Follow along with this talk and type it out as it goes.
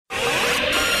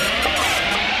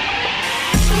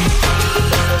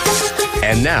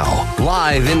And now,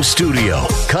 live in studio,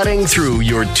 cutting through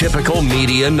your typical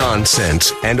media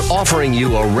nonsense and offering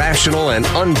you a rational and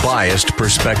unbiased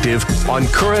perspective on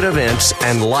current events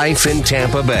and life in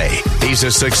Tampa Bay. He's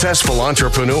a successful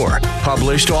entrepreneur,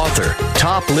 published author,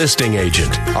 top listing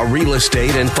agent, a real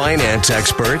estate and finance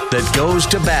expert that goes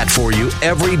to bat for you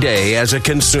every day as a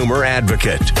consumer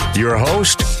advocate. Your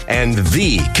host and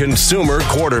the consumer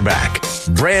quarterback,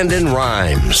 Brandon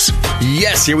Rhymes.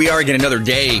 Yes, here we are again, another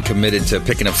day committed to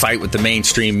picking a fight with the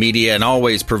mainstream media and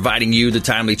always providing you the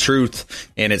timely truth.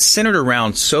 And it's centered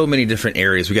around so many different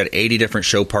areas. We got 80 different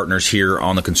show partners here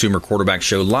on the Consumer Quarterback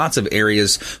Show. Lots of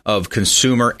areas of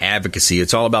consumer advocacy.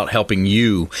 It's all about helping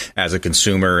you as a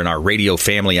consumer and our radio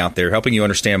family out there, helping you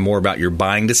understand more about your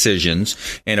buying decisions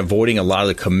and avoiding a lot of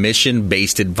the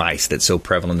commission-based advice that's so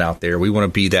prevalent out there. We want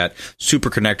to be that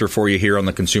super connector for you here on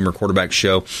the Consumer Quarterback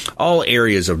Show. All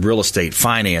areas of real estate,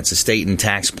 finance, estate and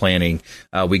tax planning.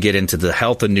 We get into the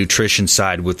health and nutrition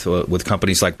side with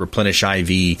companies like Replenish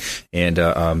IV and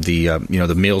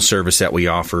the meal service that we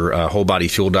offer,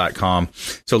 wholebodyfuel.com.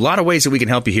 So a lot of ways that we can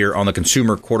help you here on the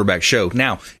Consumer Quarterback Show.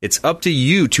 Now, it's up to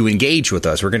you to engage with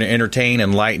us. We're going to entertain,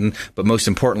 enlighten, but most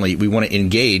importantly, we want to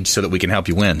engage so that we can help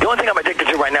you win. The only thing I'm addicted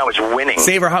to right now is winning.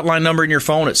 Save our hotline number in your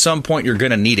phone. At some point, you're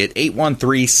going to need it.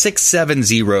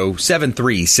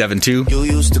 813-670-7372. You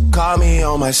used to call me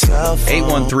on my cell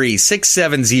phone.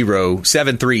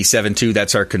 813-670-7372.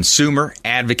 That's our consumer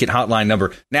advocate hotline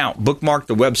number. Now, bookmark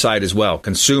the website as well,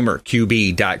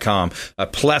 consumerqb.com. A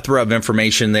plethora of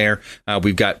information there.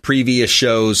 We've got previous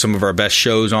shows, some of our best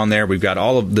shows on there. We've got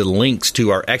all of the links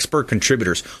to our expert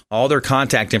contributors. All their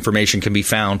contact information can be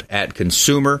found at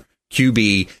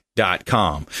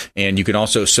consumerqb.com. And you can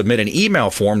also submit an email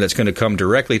form that's going to come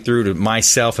directly through to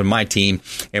myself and my team,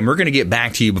 and we're going to get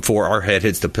back to you before our head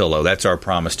hits the pillow. That's our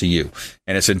promise to you.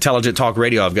 And it's Intelligent Talk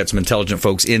Radio. I've got some intelligent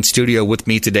folks in studio with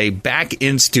me today. Back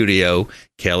in studio,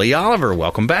 Kelly Oliver.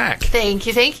 Welcome back. Thank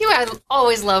you. I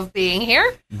always love being here.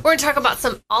 We're going to talk about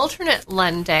some alternate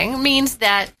lending. It means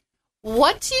that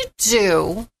what do you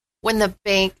do when the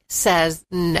bank says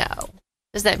no?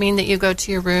 Does that mean that you go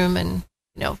to your room and,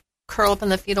 curl up in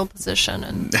the fetal position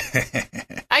and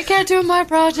I can't do my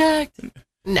project?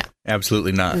 No.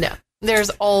 Absolutely not. No. There's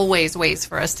always ways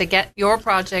for us to get your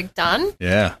project done.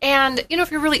 Yeah. And,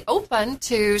 if you're really open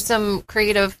to some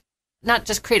creative, not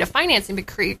just creative financing, but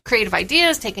creative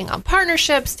ideas, taking on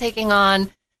partnerships, taking on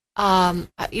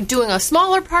doing a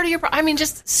smaller part of your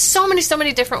just so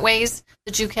many different ways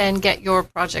that you can get your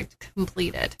project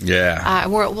completed. Yeah.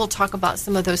 We'll talk about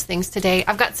some of those things today.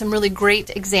 I've got some really great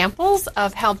examples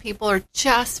of how people are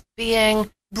just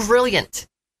being brilliant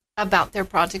about their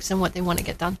projects and what they want to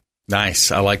get done.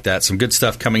 Nice. I like that. Some good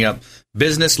stuff coming up.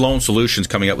 Business Loan Solutions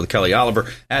coming up with Kelly Oliver,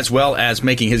 as well as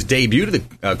making his debut to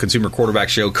the Consumer Quarterback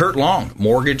Show, Kurt Long,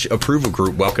 Mortgage Approval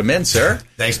Group. Welcome in, sir.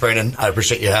 Thanks, Brandon. I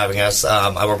appreciate you having us.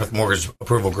 I work with Mortgage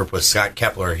Approval Group with Scott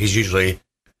Kepler. He's usually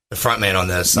the front man on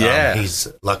this. Yeah. He's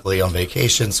luckily on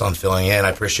vacation, so I'm filling in. I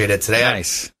appreciate it today.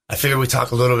 Nice. I figured we'd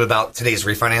talk a little bit about today's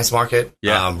refinance market.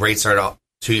 Yeah. Rates are at a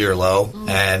 2-year low.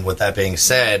 And with that being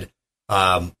said,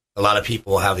 a lot of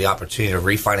people have the opportunity to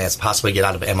refinance, possibly get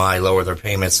out of MI, lower their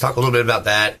payments. Talk a little bit about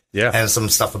that. Yeah. And some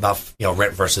stuff about,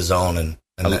 rent versus own and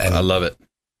I love it.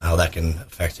 How that can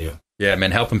affect you. Yeah,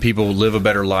 man, helping people live a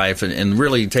better life and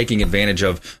really taking advantage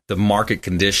of the market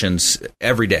conditions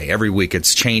every day, every week.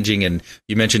 It's changing, and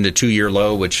you mentioned a 2-year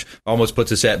low, which almost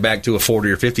puts us back to a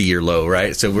 40 or 50-year low,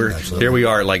 right? So here we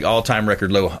are, like all-time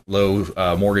record low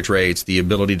mortgage rates, the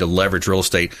ability to leverage real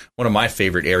estate. One of my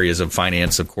favorite areas of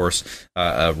finance, of course,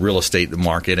 real estate, the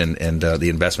market, and the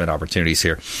investment opportunities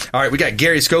here. All right, we got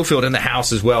Gary Schofield in the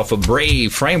house as well for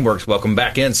Brave Frameworks. Welcome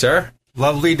back in, sir.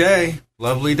 Lovely day.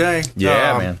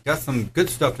 Yeah, man. Got some good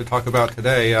stuff to talk about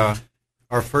today.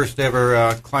 Our first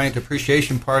ever client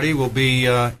appreciation party will be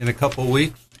in a couple of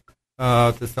weeks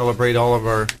to celebrate all of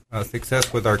our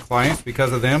success with our clients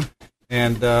because of them,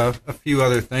 and a few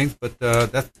other things. But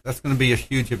that's going to be a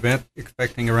huge event,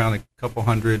 expecting around a couple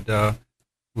hundred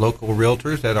local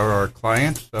realtors that are our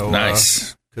clients. So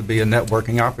nice. Could be a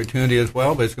networking opportunity as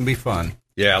well, but it's going to be fun.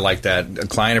 Yeah, I like that. A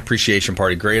client appreciation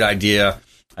party. Great idea.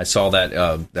 I saw that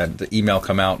the email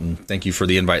come out, and thank you for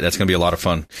the invite. That's going to be a lot of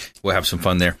fun. We'll have some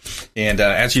fun there. And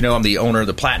as you know, I'm the owner of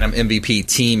the Platinum MVP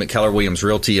team at Keller Williams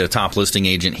Realty, a top listing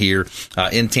agent here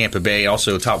in Tampa Bay,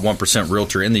 also a top 1%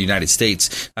 realtor in the United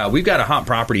States. We've got a hot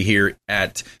property here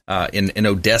in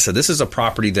Odessa. This is a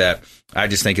property that I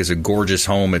just think is a gorgeous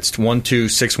home. It's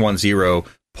 12610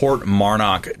 Port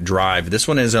Marnock Drive. This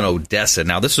one is in Odessa.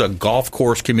 Now, this is a golf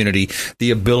course community.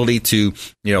 The ability to,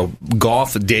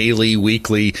 golf daily,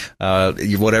 weekly,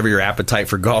 whatever your appetite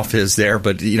for golf is there.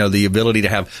 But, the ability to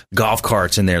have golf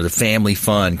carts in there, the family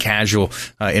fun, casual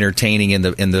entertaining in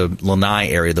the Lanai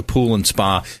area, the pool and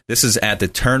spa. This is at the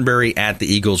Turnberry at the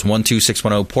Eagles,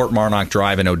 12610 Port Marnock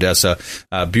Drive in Odessa.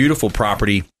 Beautiful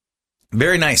property.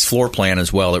 Very nice floor plan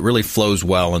as well. It really flows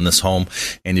well in this home.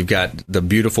 And you've got the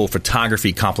beautiful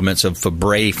photography complements of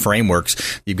Fabre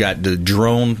frameworks. You've got the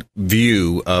drone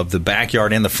view of the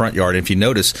backyard and the front yard. And if you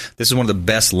notice, this is one of the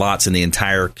best lots in the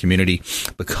entire community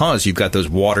because you've got those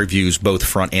water views, both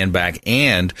front and back,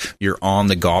 and you're on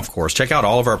the golf course. Check out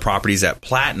all of our properties at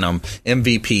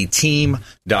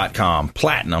PlatinumMVPTeam.com.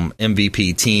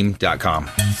 PlatinumMVPTeam.com.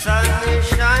 Sun is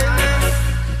shining,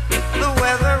 the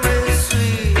weather is sweet.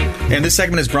 And this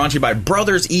segment is brought to you by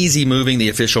Brothers Easy Moving. The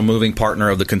official moving partner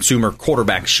of the Consumer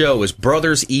Quarterback Show is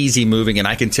Brothers Easy Moving. And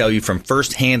I can tell you from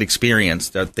firsthand experience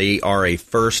that they are a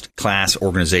first-class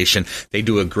organization. They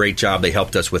do a great job. They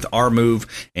helped us with our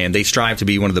move, and they strive to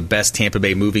be one of the best Tampa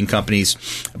Bay moving companies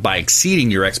by exceeding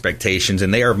your expectations.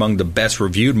 And they are among the best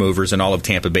reviewed movers in all of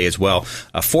Tampa Bay as well.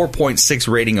 A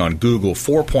 4.6 rating on Google,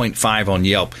 4.5 on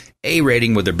Yelp. A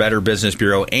rating with their Better Business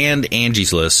Bureau and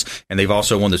Angie's List, and they've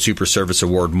also won the Super Service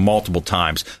Award multiple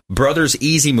times. Brothers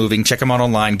Easy Moving, check them out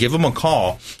online, give them a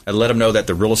call, and let them know that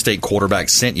the Real Estate Quarterback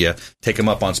sent you. Take them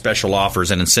up on special offers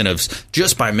and incentives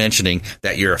just by mentioning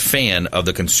that you're a fan of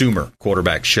the Consumer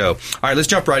Quarterback Show. All right, let's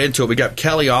jump right into it. We got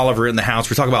Kelly Oliver in the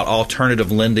house. We're talking about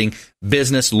alternative lending,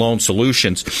 business loan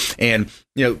solutions, and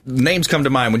names come to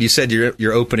mind when you said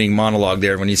your opening monologue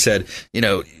there. When you said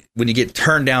when you get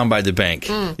turned down by the bank,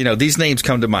 these names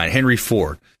come to mind. Henry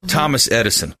Ford, Thomas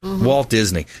Edison, Walt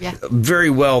Disney. Yeah. Very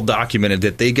well documented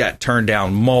that they got turned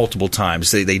down multiple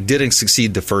times. They didn't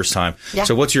succeed the first time. Yeah.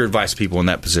 So what's your advice to people in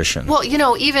that position? Well,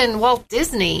 even Walt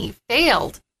Disney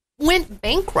went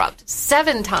bankrupt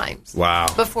 7 times. Wow.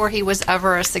 Before he was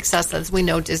ever a success as we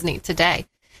know Disney today.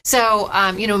 So,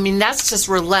 that's just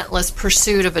relentless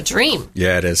pursuit of a dream.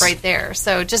 Yeah, it is. Right there.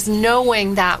 So just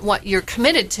knowing that what you're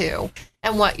committed to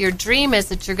and what your dream is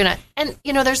that you're going to, and,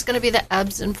 there's going to be the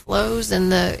ebbs and flows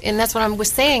and that's what I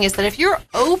was saying is that if you're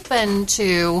open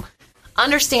to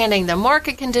understanding the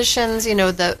market conditions,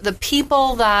 the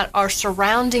people that are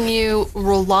surrounding you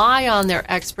rely on their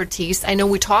expertise. I know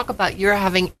we talk about you're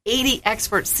having 80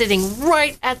 experts sitting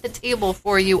right at the table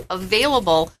for you,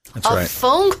 available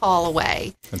phone call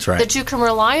away. That's right. That you can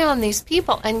rely on these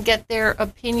people and get their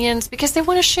opinions because they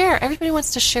want to share. Everybody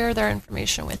wants to share their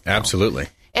information with you. Absolutely.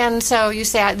 And so you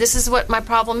say, this is what my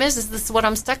problem is. This is what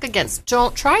I'm stuck against.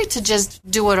 Don't try to just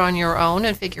do it on your own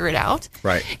and figure it out.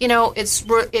 Right. It's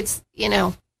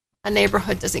a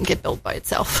neighborhood doesn't get built by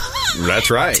itself. That's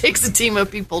right. It takes a team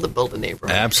of people to build a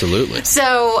neighborhood. Absolutely.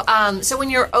 So, so when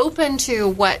you're open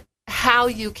to how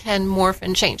you can morph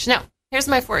and change. Now, here's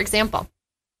for example.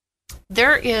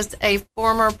 There is a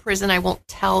former prison, I won't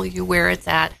tell you where it's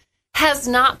at, has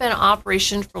not been in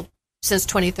operation since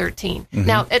 2013. Mm-hmm.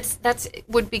 Now, that's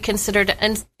would be considered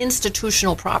an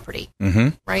institutional property,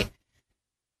 right?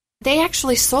 They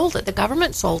actually sold it. The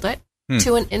government sold it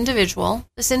to an individual.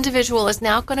 This individual is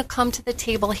now going to come to the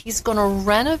table. He's going to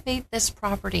renovate this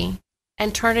property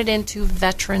and turn it into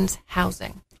veterans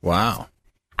housing. Wow.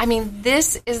 I mean,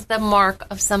 this is the mark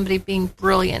of somebody being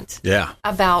brilliant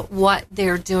about what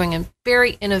they're doing and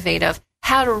very innovative,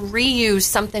 how to reuse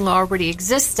something already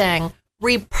existing,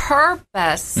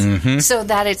 repurpose so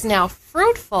that it's now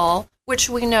fruitful, which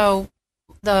we know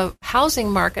the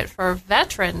housing market for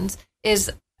veterans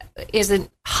is in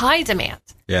high demand.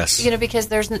 Yes. Because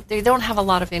they don't have a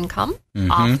lot of income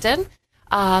often.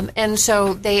 And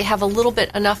so they have a little bit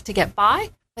enough to get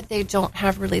by, but they don't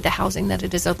have really the housing that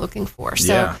it is they're looking for.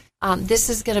 So this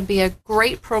is going to be a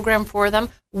great program for them.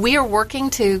 We are working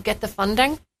to get the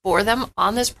funding for them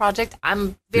on this project.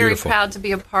 I'm very proud to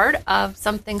be a part of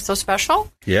something so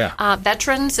special. Yeah.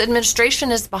 Veterans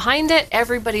Administration is behind it.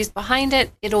 Everybody's behind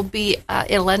it. It'll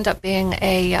end up being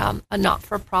a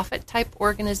not-for-profit type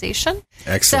organization.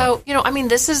 Excellent.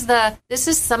 So, this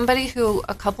is somebody who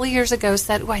a couple of years ago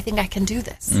said, I think I can do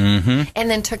this. And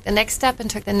then took the next step and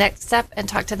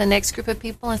talked to the next group of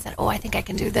people and said, I think I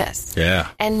can do this. Yeah.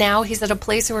 And now he's at a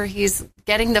place where he's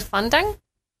getting the funding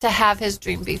to have his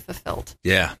dream be fulfilled.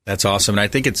 Yeah, that's awesome. And I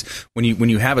think it's when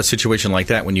you have a situation like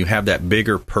that, when you have that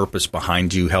bigger purpose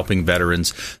behind you, helping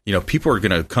veterans, people are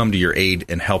going to come to your aid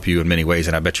and help you in many ways.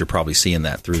 And I bet you're probably seeing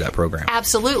that through that program.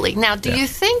 Absolutely. Now, do you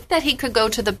think that he could go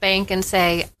to the bank and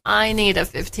say, I need a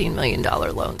 $15 million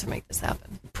loan to make this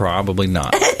happen? Probably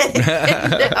not.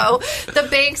 No, the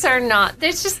banks are not.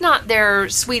 It's just not their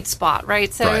sweet spot,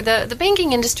 right? So Right. the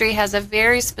banking industry has a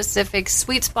very specific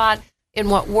sweet spot in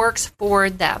what works for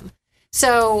them.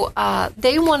 So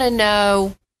they want to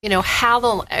know,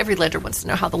 how every lender wants to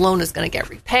know how the loan is going to get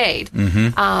repaid.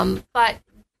 But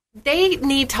they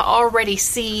need to already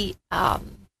see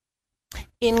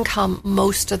income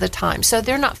most of the time. So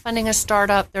they're not funding a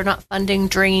startup. They're not funding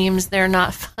dreams. They're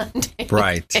not funding.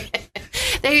 Right.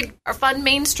 They fund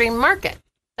mainstream market.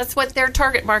 That's what their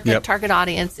target market, target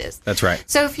audience is. That's right.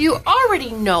 So if you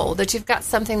already know that you've got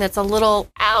something that's a little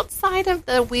outside of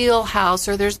the wheelhouse,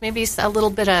 or there's maybe a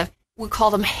little bit of, we call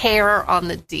them hair on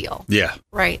the deal. Yeah.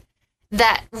 Right.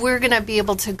 That we're not going to be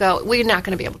able to go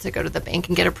to the bank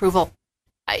and get approval.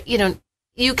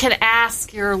 You can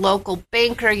ask your local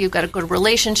banker. You've got a good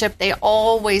relationship. They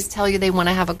always tell you they want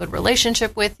to have a good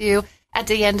relationship with you. At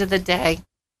the end of the day,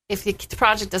 if the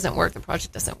project doesn't work, the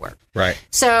project doesn't work. Right.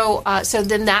 So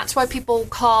then that's why people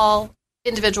call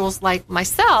individuals like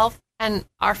myself and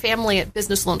our family at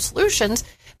Business Loan Solutions,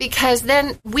 because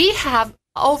then we have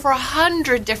over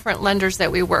 100 different lenders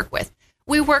that we work with.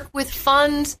 We work with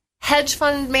funds, hedge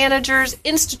fund managers,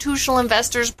 institutional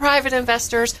investors, private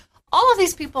investors, all of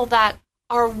these people that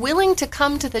are willing to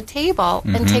come to the table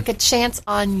and take a chance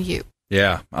on you.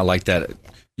 Yeah, I like that.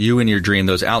 You and your dream,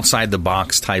 those outside the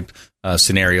box type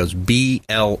scenarios.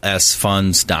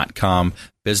 BLSfunds.com.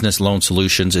 Business Loan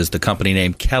Solutions is the company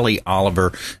name. Kelly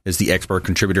Oliver is the expert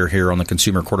contributor here on the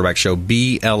Consumer Quarterback Show.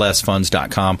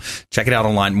 BLSfunds.com. Check it out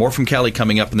online. More from Kelly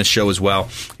coming up in the show as well.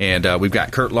 And we've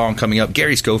got Kurt Long coming up,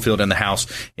 Gary Schofield in the house,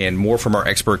 and more from our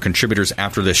expert contributors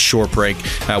after this short break.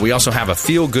 We also have a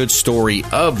feel-good story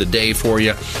of the day for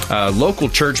you. Local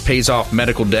church pays off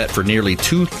medical debt for nearly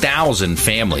 2,000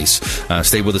 families.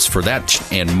 Stay with us for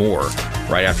that and more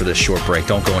right after this short break.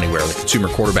 Don't go anywhere. The Consumer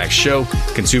Quarterback Show,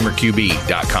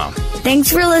 ConsumerQB.com. Thanks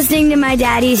for listening to my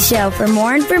daddy's show. For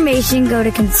more information, go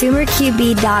to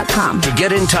ConsumerQB.com. To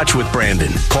get in touch with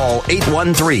Brandon, call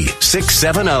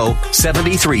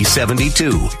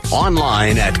 813-670-7372.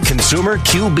 Online at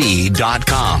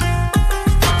ConsumerQB.com.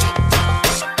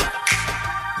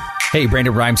 Hey,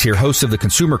 Brandon Rhymes here, host of the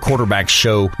Consumer Quarterback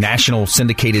Show, national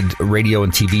syndicated radio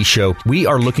and TV show. We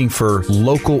are looking for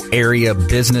local area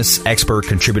business expert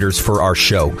contributors for our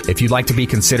show. If you'd like to be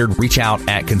considered, reach out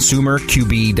at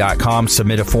ConsumerQB.com,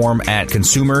 submit a form at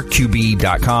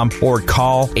ConsumerQB.com, or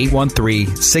call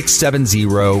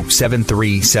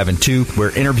 813-670-7372.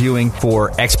 We're interviewing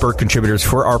for expert contributors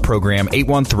for our program,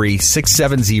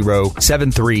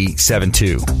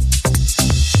 813-670-7372.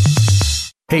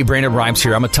 Hey, Brandon Rhymes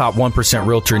here. I'm a top 1%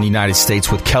 realtor in the United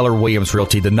States with Keller Williams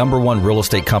Realty, the #1 real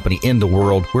estate company in the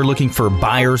world. We're looking for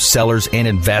buyers, sellers, and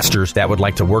investors that would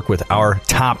like to work with our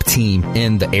top team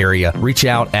in the area. Reach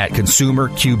out at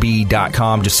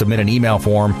ConsumerQB.com. Just submit an email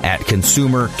form at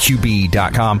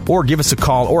ConsumerQB.com, or give us a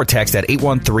call or a text at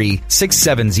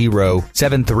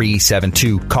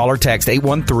 813-670-7372. Call or text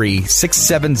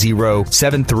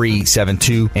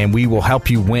 813-670-7372, and we will help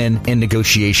you win in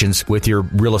negotiations with your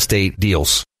real estate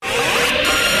deals.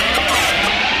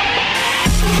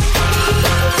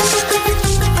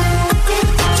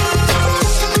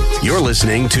 You're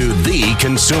listening to The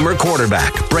Consumer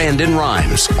Quarterback, Brandon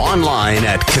Rhymes, online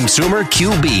at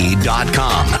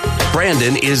ConsumerQB.com.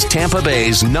 Brandon is Tampa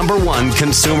Bay's #1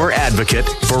 consumer advocate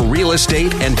for real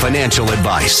estate and financial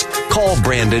advice. Call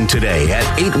Brandon today at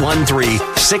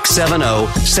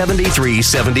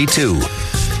 813-670-7372.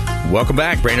 Welcome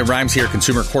back. Brandon Rhymes here,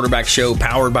 Consumer Quarterback Show,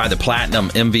 powered by the Platinum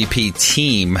MVP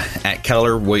team at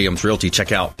Keller Williams Realty.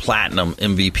 Check out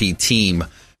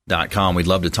PlatinumMVPteam.com. We'd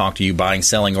love to talk to you buying,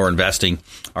 selling, or investing.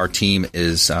 Our team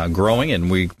is growing, and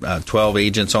we 12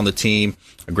 agents on the team,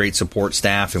 a great support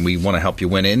staff, and we want to help you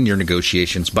win in your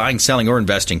negotiations, buying, selling, or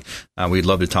investing. We'd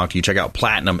love to talk to you. Check out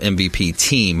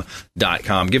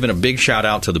PlatinumMVPteam.com. Giving a big shout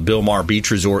out to the Bilmar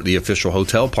Beach Resort, the official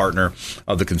hotel partner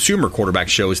of the Consumer Quarterback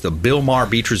Show. Is the Bilmar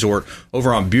Beach Resort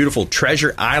over on beautiful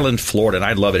Treasure Island, Florida, and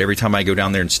I love it every time I go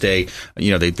down there and stay.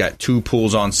 They've got 2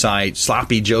 pools on site,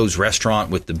 Sloppy Joe's restaurant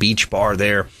with the beach bar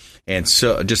there. And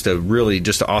so just an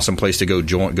awesome place to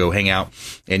go hang out.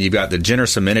 And you've got the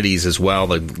generous amenities as well.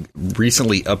 The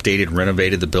recently updated,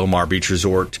 renovated the Bilmar Beach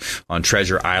Resort on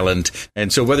Treasure Island.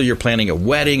 And so whether you're planning a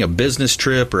wedding, a business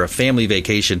trip, or a family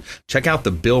vacation, check out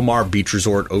the Bilmar Beach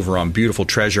Resort over on beautiful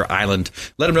Treasure Island.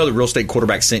 Let them know the Real Estate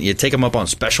Quarterback sent you. Take them up on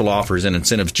special offers and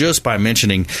incentives just by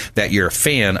mentioning that you're a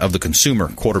fan of the Consumer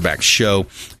Quarterback Show.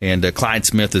 And Clyde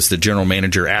Smith is the general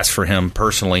manager. Ask for him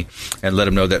personally and let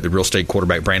him know that the Real Estate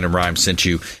Quarterback, Brandon Rhymes, sent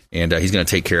you. and he's going to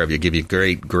take care of you, give you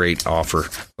a great offer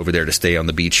over there to stay on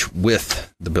the beach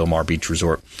with the Bilmar Beach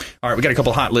Resort. All right, we got a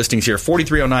couple hot listings here.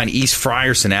 4309 East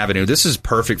Frierson Avenue. This is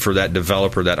perfect for that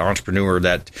developer, that entrepreneur,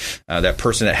 that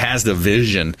person that has the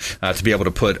vision to be able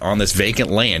to put on this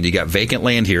vacant land. You got vacant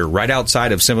land here right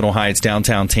outside of Seminole Heights,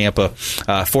 downtown Tampa,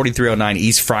 4309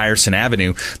 East Frierson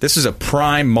Avenue. This is a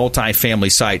prime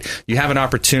multifamily site. You have an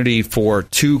opportunity for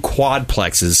 2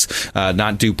 quadplexes,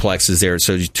 not duplexes there.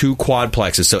 So 2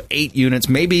 quadplexes, so 8 units,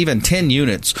 maybe even 10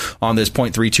 units on this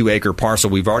 0.32 acre parcel.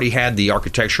 We've already had the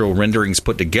architectural renderings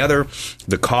put together,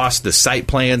 the cost, the site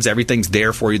plans, everything's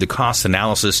there for you, the cost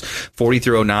analysis.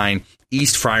 4309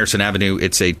 East Frierson Avenue.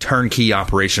 It's a turnkey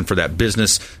operation for that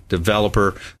business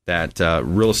developer, that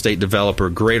real estate developer.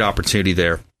 Great opportunity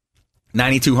there.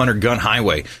 9200 Gun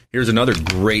Highway. Here's another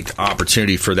great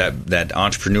opportunity for that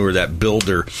entrepreneur, that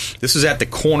builder. This is at the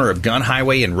corner of Gun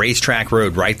Highway and Racetrack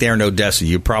Road right there in Odessa.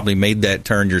 You probably made that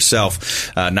turn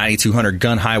yourself. 9200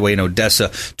 Gun Highway in Odessa,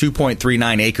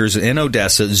 2.39 acres in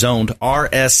Odessa, zoned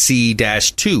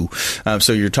RSC-2.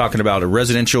 So you're talking about a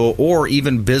residential or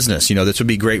even business. This would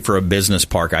be great for a business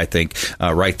park, I think,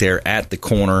 right there at the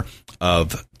corner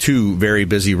of 2 very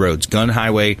busy roads, Gun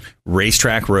Highway,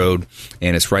 Racetrack Road,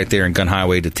 and it's right there in Gun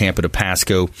Highway to Tampa to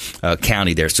Pasco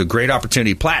County there. So great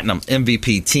opportunity.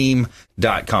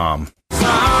 PlatinumMVPTeam.com.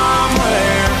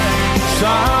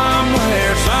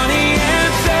 Somewhere sunny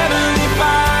and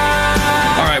 75.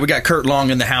 All right, we got Kurt Long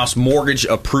in the house, Mortgage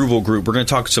Approval Group. We're going to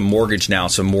talk some mortgage now,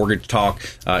 some mortgage talk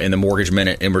in the Mortgage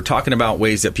Minute. And we're talking about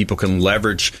ways that people can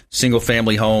leverage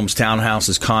single-family homes,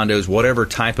 townhouses, condos, whatever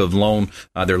type of loan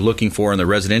they're looking for on the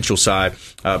residential side.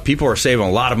 People are saving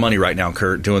a lot of money right now,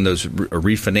 Kurt, doing those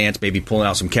refinance, maybe pulling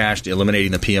out some cash,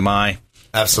 eliminating the PMI.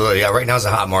 Absolutely. Yeah, right now is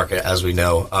a hot market, as we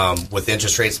know. With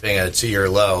interest rates being at a 2-year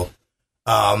low,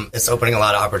 it's opening a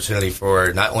lot of opportunity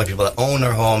for not only people that own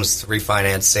their homes to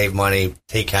refinance, save money,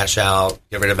 take cash out,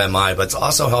 get rid of MI, but it's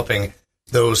also helping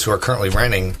those who are currently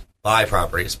renting buy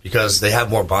properties because they have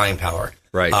more buying power.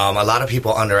 Right. A lot of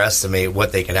people underestimate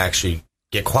what they can actually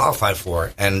get qualified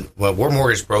for. And we're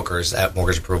mortgage brokers at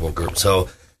Mortgage Approval Group. So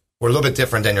we're a little bit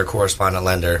different than your correspondent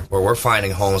lender, where we're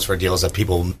finding homes for deals that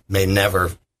people may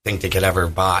never think they could ever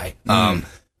buy.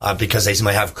 Because they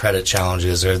might have credit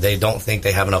challenges or they don't think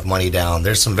they have enough money down.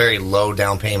 There's some very low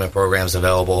down payment programs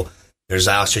available. There's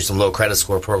actually some low credit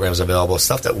score programs available,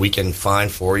 stuff that we can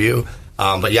find for you.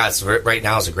 But yeah, right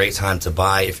now is a great time to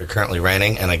buy if you're currently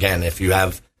renting. And again, if you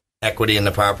have equity in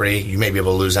the property, you may be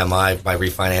able to lose MI by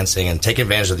refinancing and take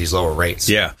advantage of these lower rates.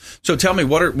 Yeah. So tell me,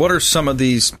 what are some of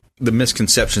the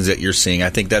misconceptions that you're seeing? I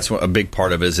think that's what a big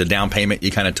part of it is the down payment you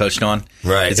kind of touched on.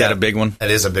 Right. Is that a big one? It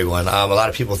is a big one. A lot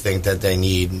of people think that they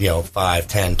need, 5,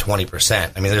 10,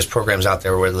 20%. I mean, there's programs out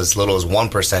there where as little as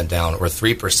 1% down or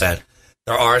 3%.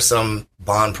 There are some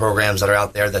bond programs that are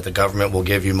out there that the government will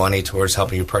give you money towards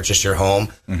helping you purchase your home.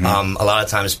 Mm-hmm. A lot of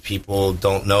times people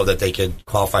don't know that they could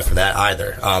qualify for that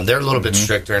either. They're a little bit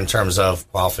stricter in terms of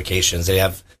qualifications. They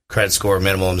have credit score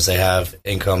minimums. They have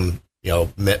income,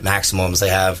 maximums. They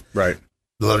have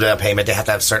low down payment. They have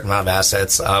to have a certain amount of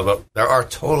assets. But there are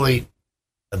totally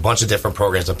a bunch of different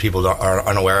programs that people are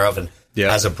unaware of. And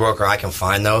as a broker, I can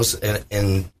find those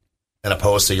in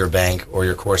opposed to your bank or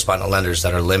your correspondent lenders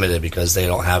that are limited because they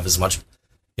don't have as much,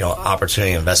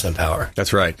 opportunity and investment power.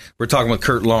 That's right. We're talking with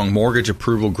Kurt Long, Mortgage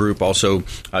Approval Group. Also,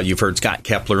 you've heard Scott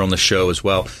Kepler on the show as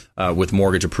well with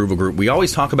Mortgage Approval Group. We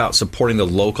always talk about supporting the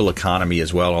local economy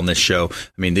as well on this show.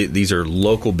 I mean, these are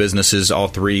local businesses, all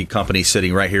 3 companies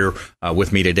sitting right here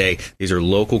with me today. These are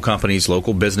local companies,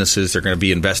 local businesses. They're going to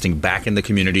be investing back in the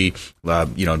community,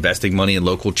 investing money in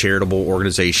local charitable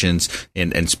organizations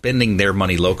and spending their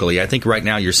money locally. I think right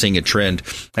now you're seeing a trend,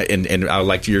 and I would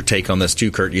like your take on this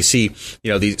too, Kurt. You see,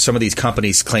 some of these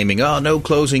companies claiming, no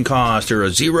closing cost or a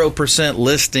 0%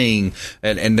 listing,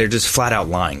 and they're just flat out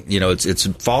lying. It's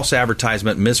false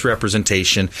advertisement,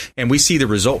 misrepresentation, and we see the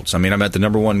results. I mean, I'm at the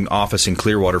 #1 office in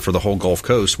Clearwater for the whole Gulf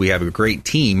Coast. We have a great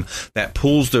team that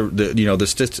pulls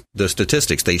the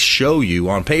statistics. They show you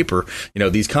on paper,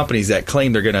 these companies that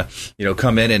claim they're going to,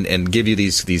 come in and give you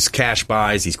these cash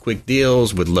buys, these quick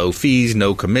deals with low fees,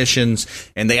 no commissions,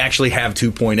 and they actually have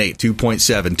 2.8,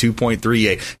 2.7,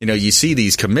 2.38. You see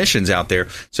these commissions out there.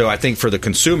 So I think for the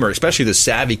consumer, especially the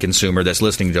savvy consumer that's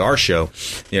listening to our show,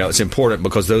 it's important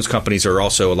because those companies are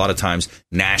also a lot of times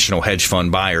national hedge fund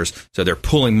buyers. So they're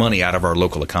pulling money out of our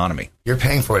local economy. You're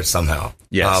paying for it somehow.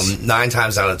 Yes. 9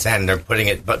 times out of 10, they're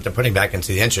putting back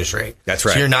into the interest rate. That's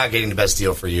right. So you're not getting the best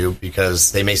deal for you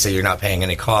because they may say you're not paying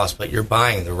any cost, but you're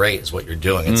buying the rate is what you're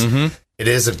doing. It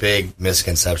is a big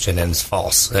misconception, and it's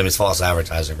false. I mean, it's false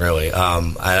advertising, really.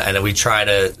 And we try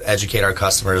to educate our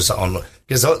customers on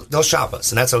because they'll shop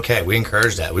us, and that's okay. We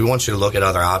encourage that. We want you to look at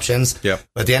other options. Yep.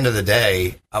 But at the end of the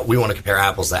day, we want to compare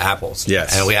apples to apples.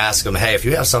 Yes. And we ask them, hey, if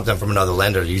you have something from another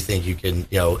lender, do you think you can,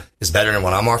 is better than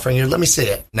what I'm offering you? Let me see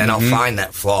it. And then I'll find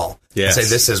that flaw. Yes. And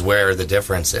say, this is where the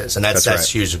difference is. And that's right.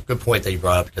 huge. Good point that you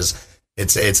brought up, because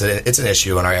it's an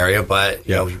issue in our area, but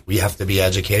we have to be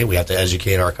educated. We have to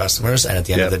educate our customers. And at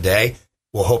the end of the day,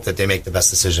 we'll hope that they make the best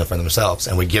decision for themselves,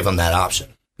 and we give them that option.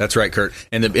 That's right, Kurt.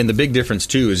 And the big difference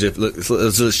too is if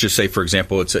let's just say, for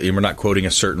example, we're not quoting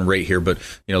a certain rate here, but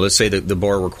let's say that the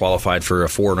borrower qualified for a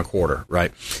 4.25,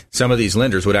 right? Some of these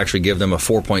lenders would actually give them a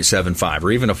 4.75 or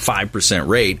even a 5%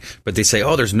 rate, but they say,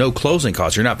 oh, there's no closing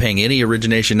costs. You're not paying any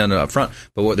origination none up front.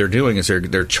 But what they're doing is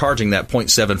they're charging that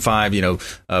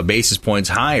 0.75 basis points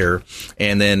higher,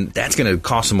 and then that's going to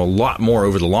cost them a lot more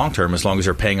over the long term as long as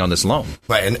they're paying on this loan.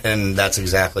 Right, and that's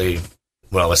exactly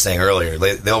what I was saying earlier.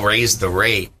 They'll raise the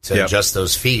rate to adjust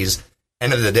those fees.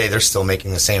 End of the day, they're still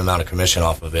making the same amount of commission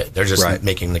off of it. They're just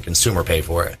making the consumer pay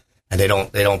for it, and they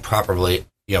don't properly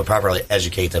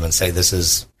educate them and say, this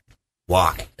is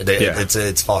why.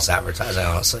 It's false advertising,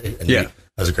 honestly. And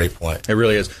that's a great point. It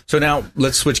really is. So now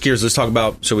let's switch gears. Let's talk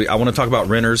about. I want to talk about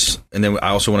renters, and then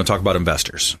I also want to talk about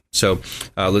investors. So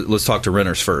let's talk to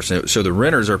renters first. So the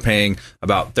renters are paying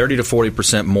about 30 to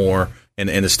 40% more.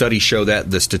 And the studies show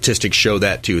that, the statistics show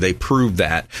that too. They prove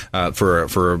that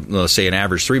for let's say an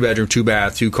average 3-bedroom,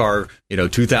 2-bath, 2-car,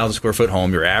 2,000 square foot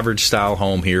home, your average style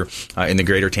home here in the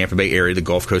greater Tampa Bay area, the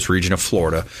Gulf Coast region of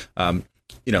Florida.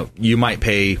 You might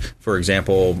pay, for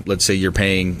example, let's say you're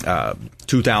paying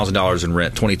 $2,000 in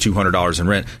rent, $2,200 in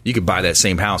rent. You could buy that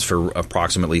same house for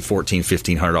approximately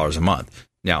 $1,400, $1,500 a month.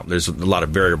 Now, there's a lot of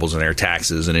variables in there,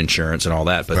 taxes and insurance and all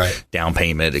that, but down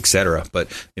payment, et cetera. But,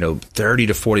 30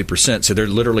 to 40%. So they're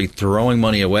literally throwing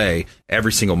money away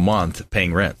every single month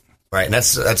paying rent. Right. And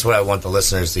that's what I want the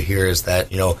listeners to hear is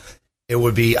that, it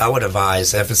would be, I would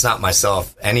advise, if it's not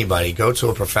myself, anybody, go to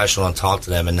a professional and talk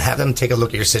to them and have them take a look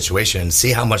at your situation and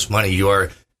see how much money you're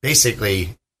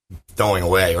basically throwing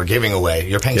away or giving away.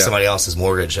 You're paying somebody else's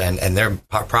mortgage and they're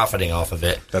profiting off of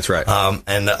it. That's right.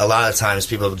 And a lot of times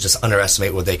people just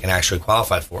underestimate what they can actually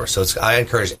qualify for. So I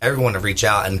encourage everyone to reach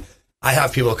out, and I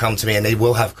have people come to me and they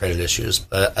will have credit issues.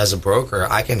 But as a broker,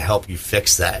 I can help you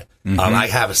fix that. I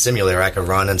have a simulator I can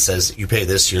run and says, you pay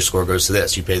this, your score goes to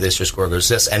this. You pay this, your score goes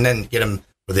to this. And then get them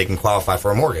where they can qualify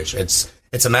for a mortgage.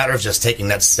 It's a matter of just taking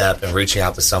that step and reaching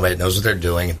out to somebody that knows what they're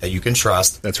doing, that you can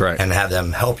trust. That's right. And have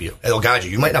them help you. It'll guide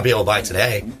you. You might not be able to buy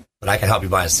today, but I can help you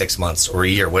buy in 6 months or a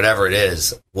year, whatever it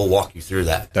is. We'll walk you through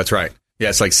that. That's right. Yeah,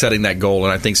 it's like setting that goal.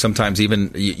 And I think sometimes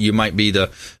even you might be the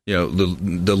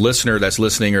listener that's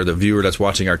listening or the viewer that's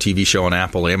watching our TV show on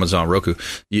Apple, Amazon, Roku.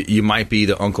 You might be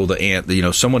the uncle, the aunt,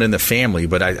 someone in the family.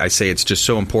 But I say it's just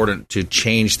so important to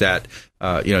change that.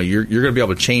 You're going to be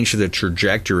able to change the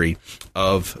trajectory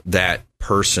of that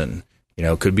person.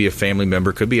 Could be a family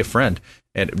member, could be a friend.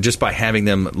 And just by having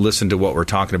them listen to what we're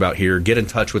talking about here, get in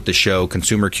touch with the show,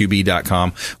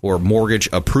 consumerqb.com or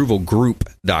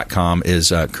mortgageapprovalgroup.com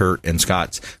is Kurt and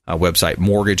Scott's website,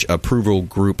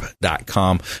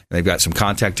 mortgageapprovalgroup.com. And they've got some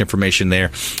contact information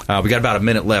there. We got about a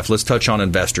minute left. Let's touch on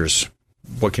investors.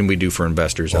 What can we do for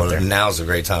investors out there? Now's a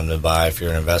great time to buy if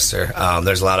you're an investor.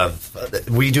 There's a lot of,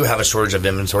 we do have a shortage of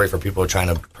inventory for people who are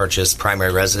trying to purchase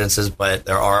primary residences, but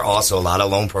there are also a lot of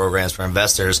loan programs for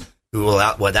investors who will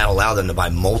allow them to buy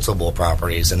multiple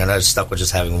properties, and they're not stuck with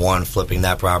just having one, flipping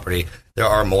that property. There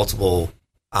are multiple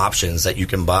options that you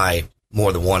can buy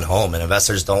more than one home, and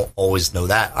investors don't always know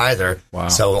that either. Wow.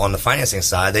 So on the financing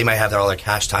side, they might have all their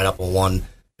cash tied up in one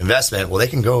investment. Well, they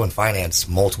can go and finance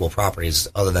multiple proproperties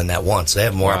other than that one, so they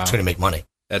have more opportunity to make money.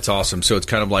 That's awesome. So it's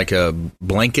kind of like a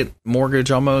blanket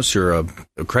mortgage almost, or a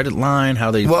credit line?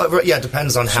 It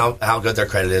depends on how good their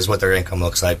credit is, what their income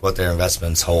looks like, what their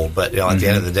investments hold. But at the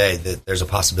end of the day, there's a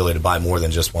possibility to buy more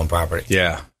than just one property.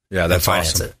 Yeah, that's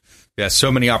awesome. It. Yeah,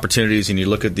 so many opportunities, and you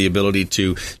look at the ability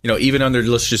to, even under,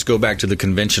 let's just go back to the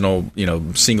conventional,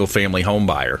 single family home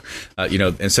buyer.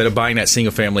 Instead of buying that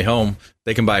single family home,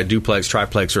 they can buy a duplex,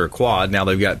 triplex, or a quad. Now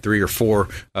they've got 3 or 4,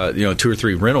 2 or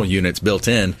 3 rental units built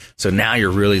in. So now you're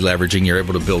really leveraging. You're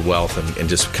able to build wealth and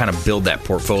just kind of build that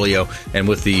portfolio. And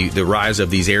with the rise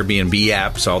of these Airbnb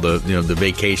apps, all the the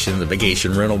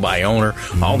vacation rental by owner,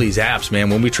 all these apps, man.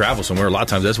 When we travel somewhere, a lot of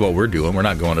times that's what we're doing. We're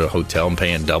not going to a hotel and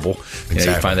paying double.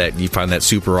 Exactly. You find that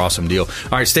super awesome deal.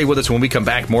 All right, stay with us when we come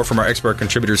back. More from our expert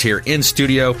contributors here in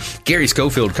studio. Gary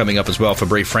Schofield coming up as well for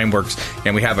Brave Frameworks,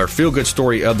 and we have our feel good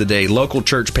story of the day. Local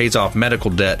church pays off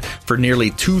medical debt for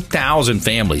nearly 2,000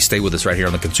 families. Stay with us right here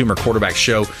on the Consumer Quarterback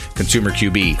Show,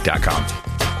 consumerqb.com.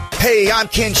 Hey, I'm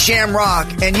Ken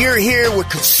Shamrock, and you're here with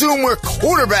Consumer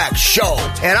Quarterback Show.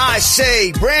 And I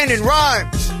say, Brandon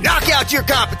Rhymes, knock out your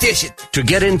competition. To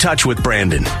get in touch with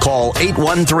Brandon, call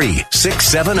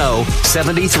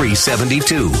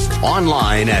 813-670-7372.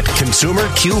 Online at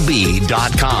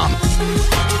consumerqb.com.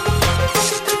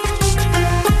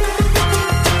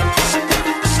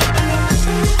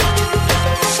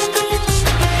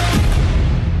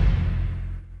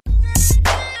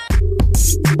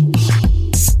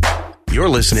 You're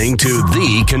listening to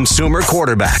the Consumer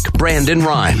Quarterback, Brandon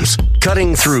Rhymes,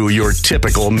 cutting through your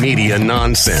typical media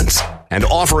nonsense and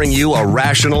offering you a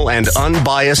rational and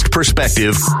unbiased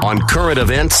perspective on current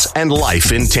events and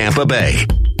life in Tampa Bay.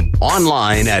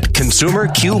 Online at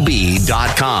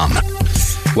consumerqb.com.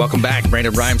 Welcome back.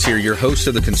 Brandon Rhymes here, your host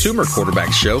of the Consumer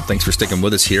Quarterback Show. Thanks for sticking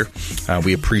with us here.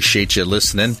 We appreciate you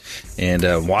listening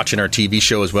and watching our TV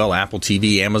show as well. Apple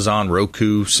TV, Amazon,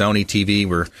 Roku, Sony TV.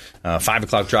 We're 5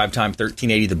 o'clock drive time,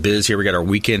 1380 The Biz here. We got our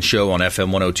weekend show on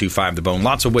FM 102.5 The Bone.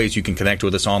 Lots of ways you can connect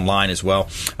with us online as well.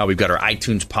 We've got our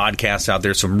iTunes podcasts out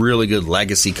there. Some really good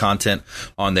legacy content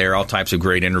on there. All types of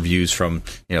great interviews from,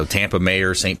 Tampa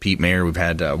Mayor, St. Pete Mayor. We've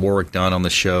had Warwick Dunn on the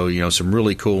show. Some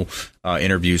really cool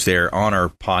interviews there on our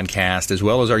podcast as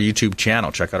well as our YouTube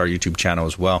channel. Check out our YouTube channel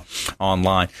as well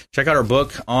online. Check out our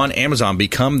book on Amazon,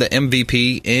 Become the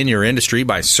MVP in Your Industry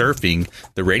by Surfing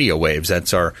the Radio Waves.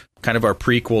 That's our kind of our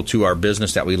prequel to our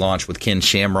business that we launched with Ken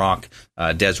Shamrock,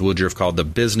 Des Woodruff, called the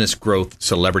Business Growth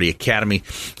Celebrity Academy,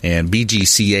 and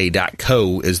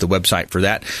bgca.co is the website for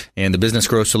that. And the Business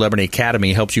Growth Celebrity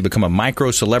Academy helps you become a micro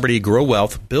celebrity, grow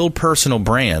wealth, build personal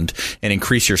brand, and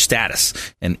increase your status.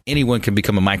 And anyone can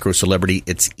become a micro celebrity.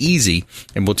 It's easy,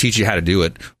 and we'll teach you how to do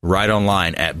it right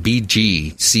online at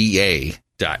bgca.co.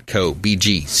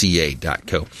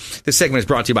 bgca.co. This segment is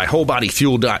brought to you by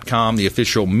WholeBodyFuel.com, the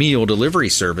official meal delivery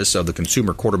service of the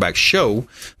Consumer Quarterback Show.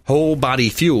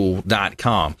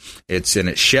 WholeBodyFuel.com. It's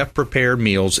chef-prepared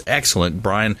meals. Excellent.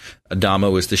 Brian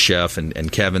Adamo is the chef,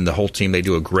 and Kevin, the whole team, they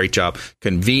do a great job.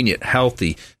 Convenient,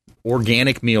 healthy,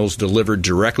 organic meals delivered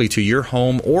directly to your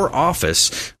home or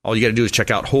office. All you got to do is check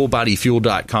out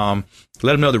WholeBodyFuel.com.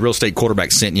 Let them know the Real Estate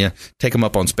Quarterback sent you. Take them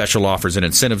up on special offers and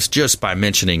incentives just by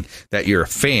mentioning that you're a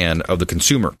fan of the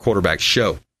Consumer Quarterback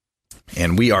Show.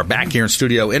 And we are back here in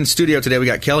studio. In studio today, we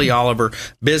got Kelly Oliver,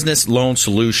 Business Loan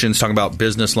Solutions, talking about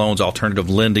business loans, alternative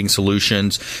lending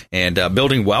solutions, and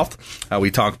building wealth.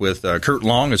 We talked with Kurt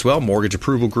Long as well, Mortgage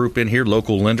Approval Group in here,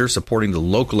 local lender supporting the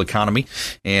local economy.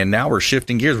 And now we're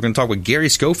shifting gears. We're going to talk with Gary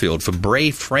Schofield,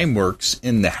 Fabre Frameworks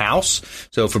in the house.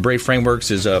 So Fabre Frameworks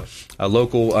is a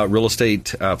local real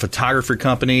estate photography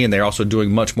company, and they're also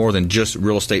doing much more than just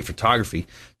real estate photography.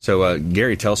 So,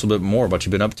 Gary, tell us a little bit more about what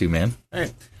you've been up to, man.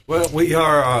 Hey. Well, we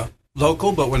are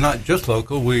local, but we're not just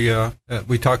local. We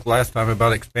talked last time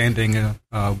about expanding.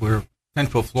 We're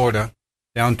Central Florida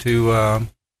down to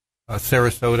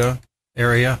Sarasota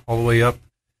area, all the way up.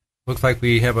 Looks like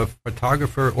we have a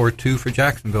photographer or two for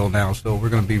Jacksonville now, so we're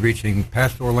going to be reaching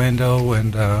past Orlando,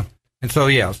 and so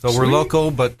yeah. So we're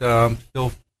local, but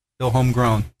still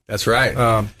homegrown. That's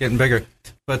right. Getting bigger.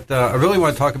 But I really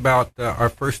want to talk about our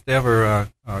first ever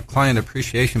client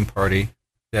appreciation party.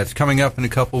 That's coming up in a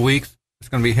couple of weeks. It's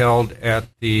going to be held at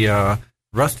the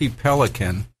Rusty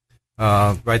Pelican,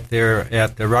 right there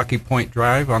at the Rocky Point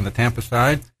Drive on the Tampa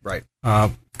side. Right.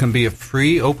 It's going to be a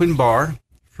free open bar,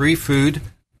 free food,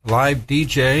 live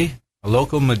DJ, a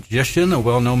local magician, a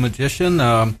well-known magician.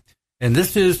 And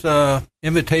this is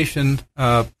invitation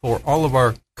for all of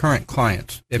our current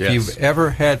clients. If you've ever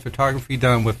had photography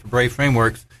done with Fabre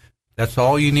Frameworks, that's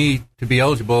all you need to be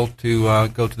eligible to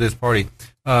go to this party.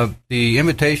 The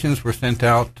invitations were sent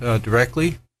out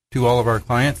directly to all of our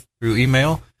clients through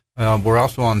email. We're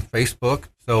also on Facebook,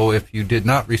 so if you did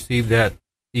not receive that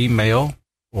email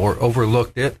or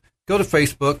overlooked it, go to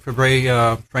Facebook,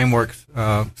 Fabre Frameworks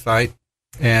site,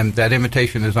 and that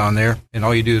invitation is on there. And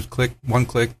all you do is click,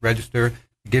 register.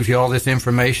 It gives you all this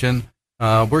information.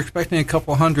 We're expecting a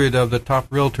couple hundred of the top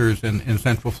realtors in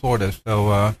Central Florida,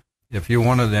 so if you're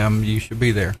one of them, you should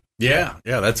be there. Yeah,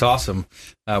 that's awesome.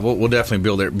 We'll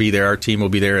definitely be there. Our team will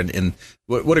be there, and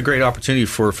what a great opportunity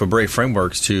for Fabre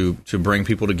Frameworks to bring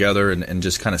people together and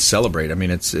just kind of celebrate. I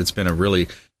mean, it's been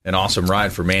an awesome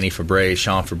ride for Manny Fabre,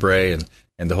 Sean Fabre,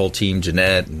 and the whole team,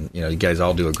 Jeanette, and you guys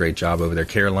all do a great job over there.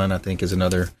 Carolyn, I think, is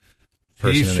another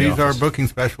person. She's our booking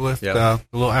specialist. Yep. A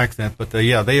little accent, but they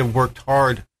have worked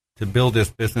hard to build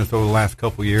this business over the last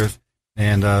couple of years,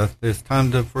 and it's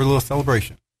time for a little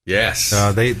celebration. Yes,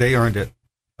 they earned it.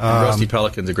 Rusty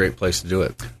Pelican's a great place to do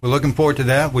it. We're looking forward to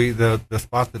that. The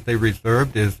spot that they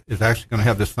reserved is actually going to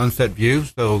have the sunset view,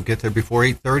 so get there before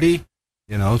 8:30.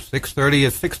 6:30.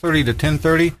 It's 6:30 to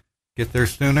 10:30. get there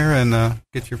sooner and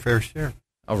get your fair share.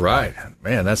 All right,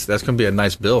 man. That's going to be a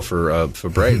nice bill for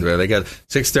Brave. They got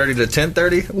 6:30 to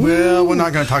 10:30. Well, we're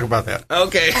not going to talk about that.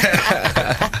 Okay.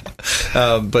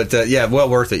 But yeah, well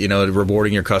worth it.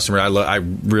 Rewarding your customer. I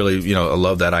really, I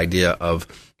love that idea of,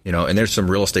 and there's some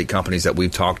real estate companies that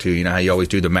we've talked to. How you always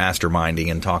do the masterminding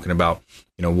and talking about,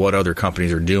 what other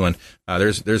companies are doing.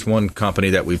 There's one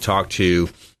company that we've talked to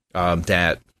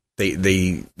that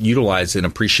they utilize an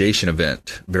appreciation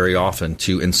event very often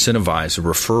to incentivize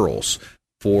referrals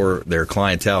for their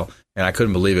clientele. And I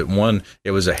couldn't believe it. One, it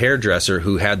was a hairdresser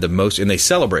who had the most, and they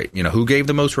celebrate, who gave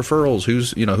the most referrals,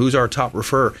 who's our top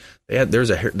refer. There's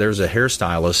a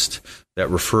hairstylist that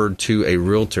referred to a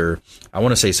realtor, I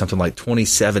want to say something like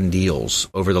 27 deals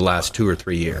over the last 2 or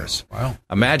 3 years. Wow.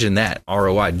 Imagine that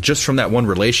ROI just from that one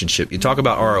relationship. You talk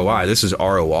about ROI, this is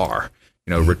ROR,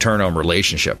 return on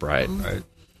relationship, right? Right.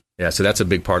 Yeah, so that's a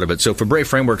big part of it. So for Brave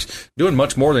Frameworks, doing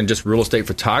much more than just real estate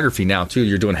photography now, too.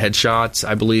 You're doing headshots,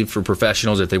 I believe, for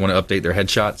professionals if they want to update their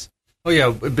headshots. Oh, yeah.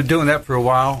 We've been doing that for a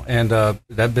while, and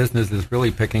that business is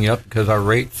really picking up because our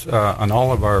rates on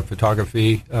all of our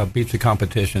photography beats the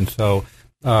competition. So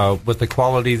with the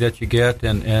quality that you get,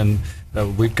 and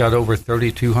we've got over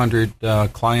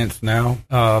 3,200 clients now,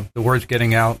 the word's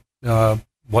getting out,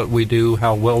 what we do,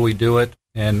 how well we do it,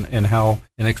 and how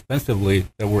inexpensively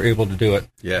that we're able to do it.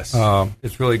 Yes.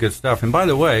 It's really good stuff. And by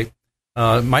the way,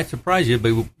 it might surprise you,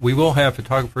 but we will have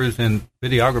photographers and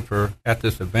videographer at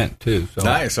this event, too. So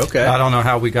nice, okay. I don't know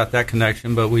how we got that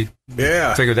connection, but we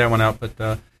figured that one out. But,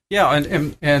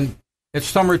 and it's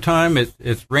summertime.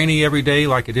 It's rainy every day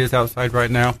like it is outside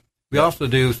right now. We also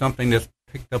do something that's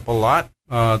picked up a lot,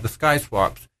 the sky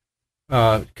swaps.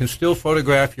 Can still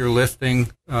photograph your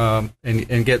listing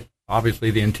and get,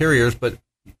 obviously, the interiors, but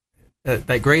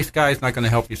that gray sky is not going to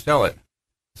help you sell it.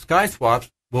 Sky swaps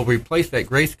will replace that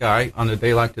gray sky on a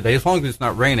day like today, as long as it's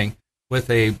not raining, with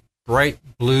a bright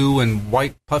blue and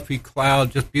white puffy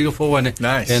cloud, just beautiful. And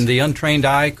nice. And the untrained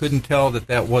eye couldn't tell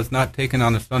that was not taken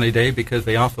on a sunny day because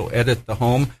they also edit the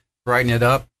home, brighten it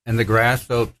up, and the grass,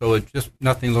 so it just,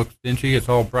 nothing looks dingy. It's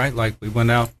all bright like we went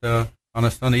out on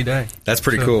a sunny day. That's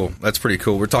pretty cool. That's pretty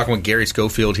cool. We're talking with Gary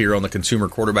Schofield here on the Consumer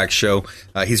Quarterback Show.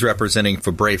 He's representing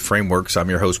for Brave Frameworks. I'm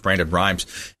your host, Brandon Rhymes.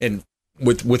 And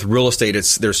with real estate,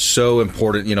 they're so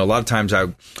important. A lot of times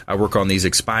I work on these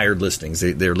expired listings.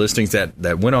 They're listings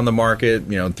that went on the market,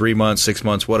 3 months, 6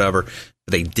 months, whatever,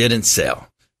 but they didn't sell.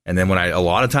 And then a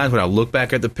lot of times when I look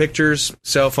back at the pictures,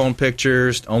 cell phone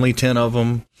pictures, only 10 of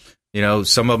them,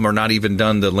 some of them are not even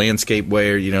done the landscape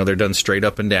way, they're done straight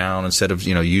up and down instead of,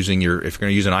 using if you're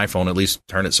going to use an iPhone, at least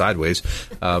turn it sideways,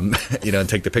 and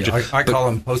take the picture. Yeah, I call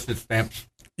them postage stamps.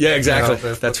 Yeah,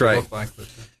 exactly. That's right.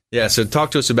 Yeah, so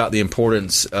talk to us about the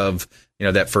importance of,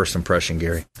 that first impression,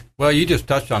 Gary. Well, you just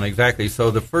touched on it exactly.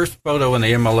 So the first photo in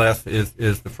the MLS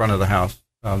is the front of the house.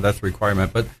 That's a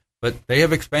requirement. But they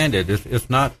have expanded. It's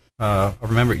not, I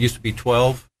remember it used to be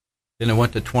 12. Then it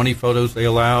went to 20 photos they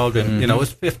allowed, and,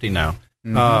 it's 50 now.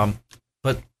 Mm-hmm.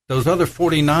 But those other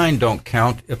 49 don't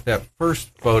count if that first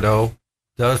photo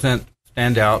doesn't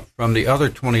stand out from the other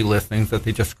 20 listings that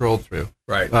they just scrolled through.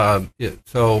 Right.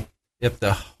 So if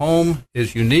the home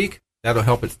is unique, that'll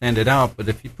help it stand it out. But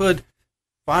if you put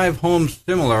 5 homes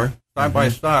similar side by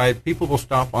side, people will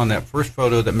stop on that first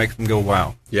photo that makes them go,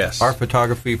 wow. Yes. Our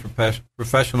photography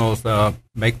professionals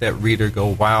make that reader go,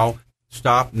 wow.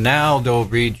 Stop. Now they'll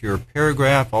read your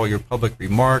paragraph, all your public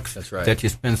remarks. That's right. That you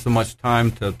spend so much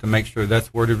time to make sure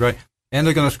that's worded right. And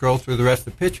they're going to scroll through the rest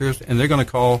of the pictures, and they're going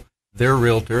to call their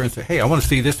realtor and say, hey, I want to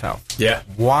see this house. Yeah.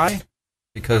 Why?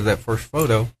 Because that first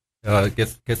photo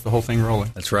gets the whole thing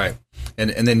rolling. That's right.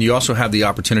 And then you also have the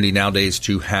opportunity nowadays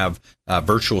to have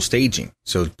virtual staging.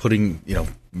 So putting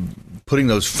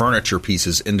those furniture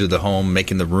pieces into the home,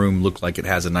 making the room look like it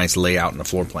has a nice layout and a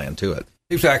floor plan to it.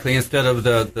 Exactly. Instead of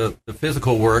the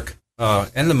physical work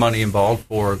and the money involved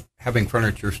for having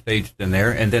furniture staged in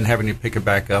there and then having to pick it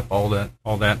back up, all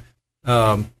that,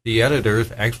 the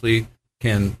editors actually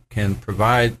can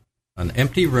provide an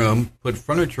empty room, put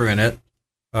furniture in it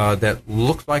that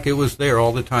looks like it was there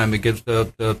all the time. It gives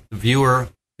the viewer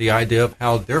the idea of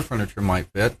how their furniture might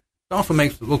fit. It also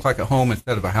makes it look like a home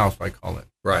instead of a house, I call it.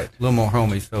 Right. A little more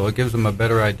homey. So it gives them a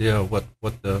better idea of what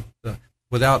the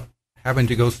without having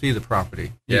to go see the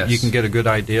property. Yes. You can get a good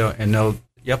idea and know,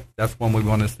 yep, that's one we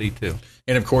want to see too.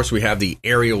 And of course, we have the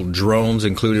aerial drones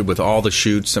included with all the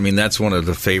shoots. I mean, that's one of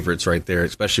the favorites right there,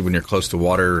 especially when you're close to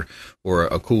water or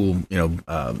a cool,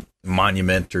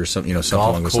 monument or something, something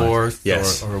along those lines. Golf course,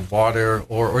 yes. or water,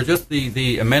 or just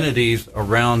the amenities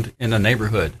around in a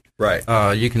neighborhood. Right.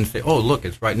 You can say, oh, look,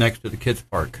 it's right next to the kids'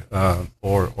 park,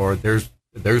 or there's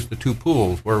there's the two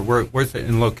pools. Where's it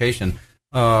in location?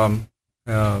 And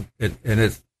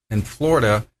it's in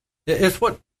Florida. It's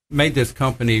what made this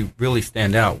company really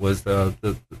stand out was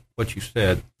what you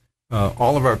said.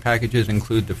 All of our packages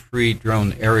include the free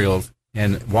drone aerials,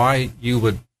 and why you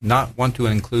would not want to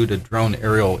include a drone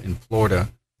aerial in Florida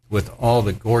with all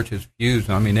the gorgeous views.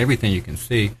 I mean, everything you can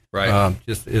see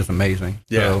just is amazing.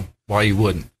 Yeah. So why you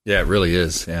wouldn't? Yeah, it really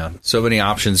is. Yeah. So many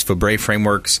options. Fabre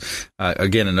Frameworks,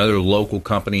 again, another local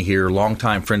company here,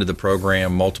 longtime friend of the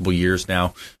program, multiple years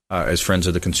now as friends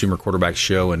of the Consumer Quarterback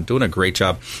Show and doing a great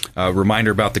job.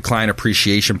 Reminder about the client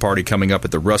appreciation party coming up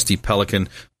at the Rusty Pelican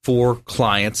for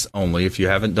clients only. If you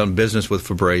haven't done business with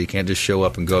Fabre, you can't just show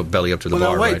up and go belly up to the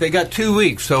bar. Wait, right? They got 2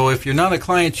 weeks, so if you're not a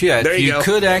client yet, you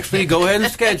could actually go ahead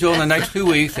and schedule in the next 2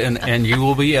 weeks, and you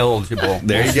will be eligible.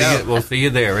 There you go. We'll see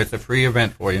you there. It's a free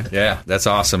event for you. Yeah, that's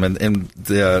awesome, and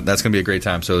that's going to be a great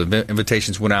time. So the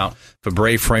invitations went out.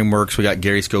 Fabre Frameworks, we got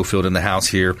Gary Schofield in the house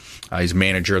here. He's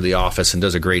manager of the office and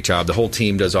does a great job. The whole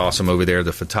team does awesome over there.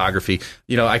 The photography,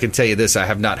 I can tell you this: I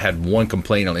have not had one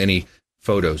complaint on any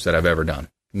photos that I've ever done.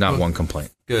 Not one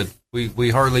complaint. Good. We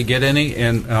hardly get any,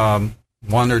 and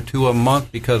 1 or 2 a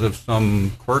month because of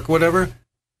some quirk, whatever.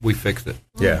 We fix it.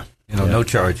 Yeah. No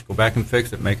charge. Go back and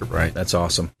fix it. Make it right. That's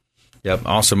awesome. Yep,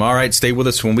 awesome. All right, stay with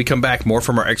us. When we come back, more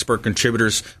from our expert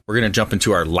contributors. We're going to jump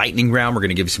into our lightning round. We're going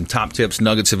to give you some top tips,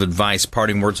 nuggets of advice,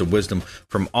 parting words of wisdom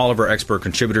from all of our expert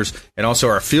contributors, and also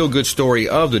our feel-good story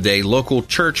of the day. Local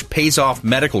church pays off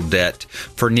medical debt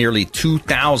for nearly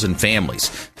 2,000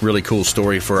 families. Really cool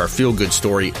story for our feel-good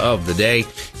story of the day.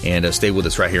 And stay with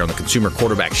us right here on the Consumer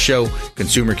Quarterback Show,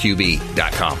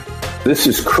 ConsumerQB.com. This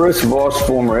is Chris Voss,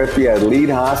 former FBI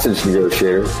lead hostage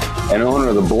negotiator and owner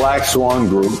of the Black Swan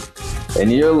Group,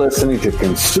 and you're listening to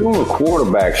Consumer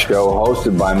Quarterback Show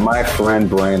hosted by my friend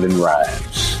Brandon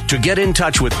Rhymes. To get in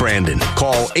touch with Brandon,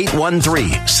 call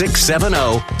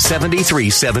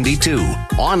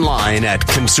 813-670-7372. Online at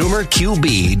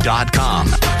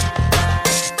ConsumerQB.com.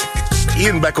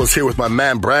 Ian Beckles here with my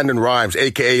man, Brandon Rhymes,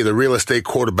 a.k.a. the real estate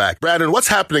quarterback. Brandon, what's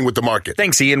happening with the market?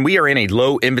 Thanks, Ian. We are in a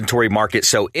low inventory market,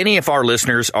 so any of our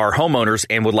listeners are homeowners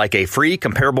and would like a free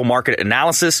comparable market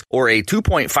analysis or a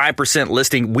 2.5%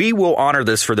 listing, we will honor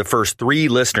this for the first 3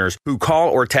 listeners who call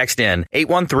or text in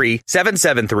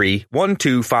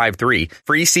 813-773-1253.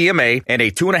 Free CMA and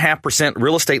a 2.5%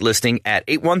 real estate listing at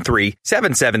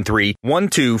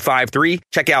 813-773-1253.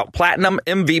 Check out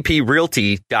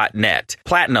PlatinumMVPRealty.net.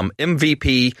 PlatinumMVPRealty.net.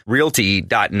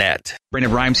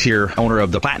 Brandon Rhymes here, owner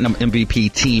of the Platinum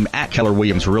MVP team at Keller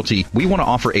Williams Realty. We want to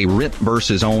offer a rent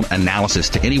versus own analysis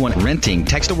to anyone renting.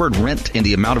 Text the word rent and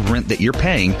the amount of rent that you're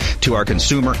paying to our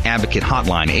consumer advocate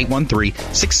hotline,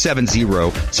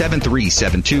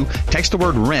 813-670-7372. Text the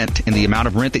word rent and the amount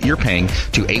of rent that you're paying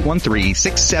to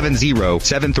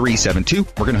 813-670-7372.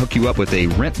 We're going to hook you up with a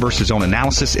rent versus own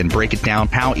analysis and break it down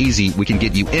how easy we can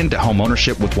get you into home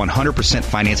ownership with 100%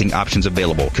 financing options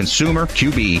available.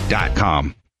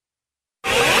 ConsumerQB.com.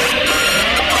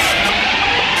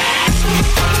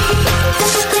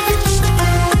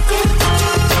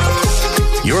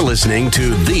 You're listening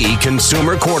to The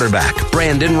Consumer Quarterback,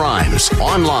 Brandon Rhymes,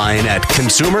 online at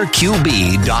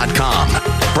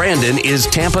ConsumerQB.com. Brandon is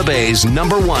Tampa Bay's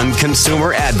 #1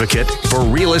 consumer advocate for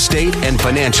real estate and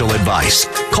financial advice.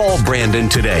 Call Brandon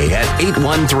today at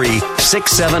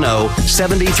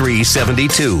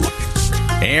 813-670-7372.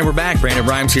 And we're back. Brandon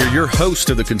Rhymes here, your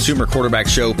host of the Consumer Quarterback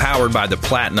Show, powered by the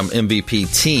Platinum MVP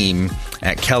team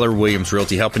at Keller Williams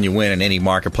Realty, helping you win in any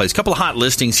marketplace. A couple of hot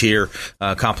listings here,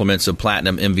 compliments of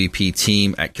Platinum MVP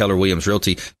team at Keller Williams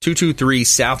Realty. 223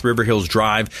 South River Hills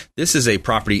Drive. This is a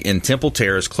property in Temple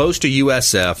Terrace, close to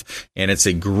USF, and it's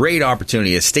a great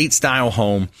opportunity, estate-style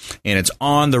home, and it's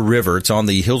on the river. It's on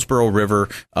the Hillsborough River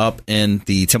up in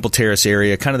the Temple Terrace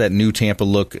area, kind of that New Tampa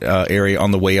look area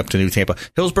on the way up to New Tampa.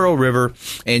 Hillsborough River,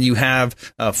 and you have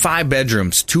 5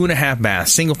 bedrooms, 2.5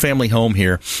 baths, single-family home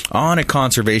here on a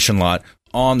conservation lot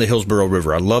on the Hillsborough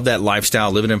River. I love that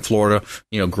lifestyle, living in Florida,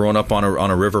 growing up on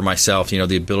a river myself, the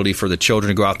ability for the children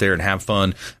to go out there and have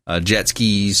fun, jet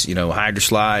skis, hydro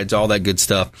slides, all that good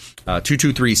stuff.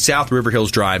 223 South River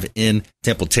Hills Drive in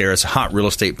Temple Terrace, hot real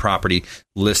estate property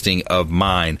listing of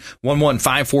mine.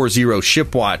 11540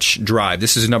 Shipwatch Drive.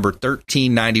 This is number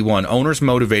 1391. Owners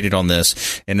motivated on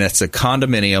this, and that's a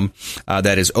condominium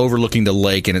that is overlooking the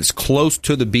lake, and it's close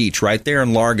to the beach right there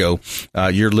in Largo.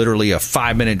 You're literally a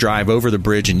 5-minute drive over the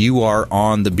bridge, and you are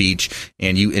on the beach,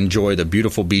 and you enjoy the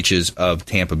beautiful beaches of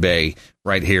Tampa Bay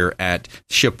right here at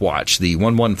Shipwatch. The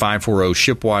 11540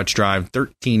 Shipwatch Drive,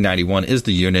 1391 is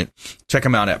the unit. Check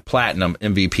them out at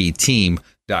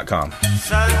PlatinumMVPTeam.com.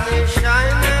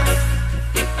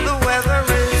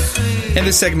 And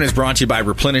this segment is brought to you by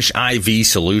Replenish IV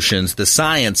Solutions, the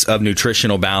science of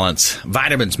nutritional balance,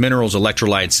 vitamins, minerals,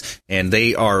 electrolytes, and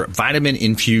they are vitamin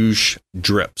infused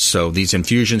drips. So these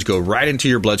infusions go right into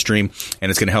your bloodstream, and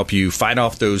it's going to help you fight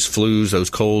off those flus, those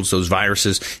colds, those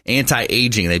viruses,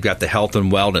 anti-aging. They've got the health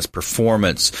and wellness,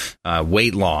 performance,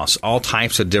 weight loss, all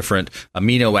types of different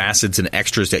amino acids and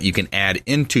extras that you can add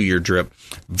into your drip.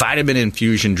 Vitamin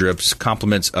infusion drips,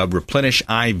 complements of Replenish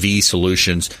IV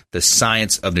Solutions, the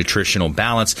science of nutritional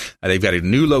balance. They've got a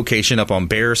new location up on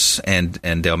Bears and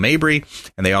Del Mabry,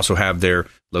 and they also have their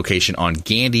location on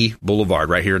Gandy Boulevard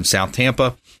right here in South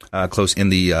Tampa, close in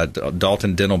the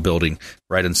Dalton Dental Building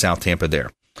right in South Tampa there.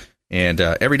 And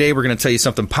every day we're going to tell you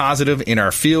something positive in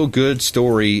our feel-good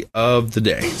story of the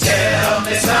day. Tell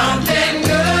me something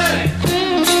good.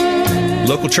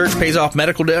 Local church pays off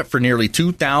medical debt for nearly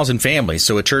 2,000 families.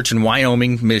 So a church in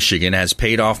Wyoming, Michigan has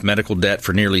paid off medical debt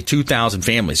for nearly 2,000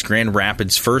 families. Grand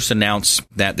Rapids first announced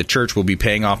that the church will be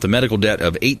paying off the medical debt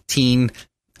of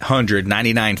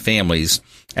 1,899 families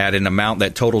at an amount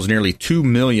that totals nearly $2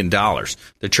 million.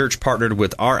 The church partnered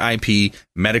with RIP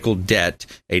Medical Debt,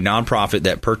 a nonprofit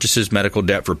that purchases medical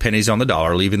debt for pennies on the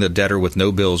dollar, leaving the debtor with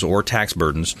no bills or tax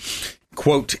burdens.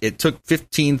 Quote, it took a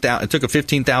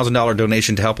 $15,000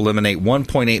 donation to help eliminate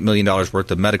 $1.8 million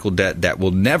worth of medical debt that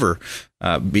will never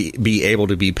be able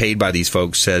to be paid by these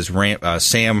folks, says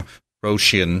Sam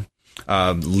Roshan,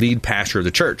 lead pastor of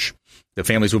the church. The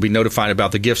families will be notified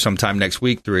about the gift sometime next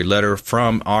week through a letter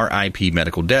from RIP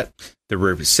Medical Debt. The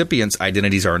recipients'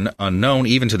 identities are unknown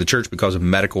even to the church because of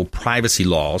medical privacy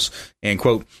laws. And,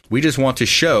 quote, we just want to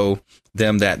show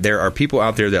them that there are people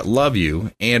out there that love you,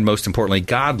 and most importantly,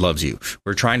 God loves you.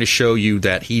 We're trying to show you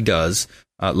that he does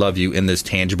love you in this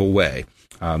tangible way,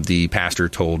 the pastor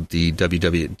told the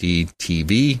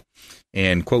WWD-TV.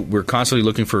 And, quote, we're constantly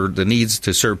looking for the needs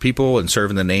to serve people and serve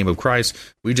in the name of Christ.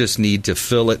 We just need to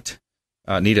fill it,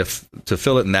 and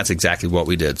that's exactly what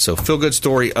we did. So, feel-good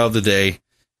story of the day.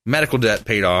 Medical debt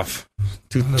paid off,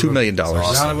 $2 million.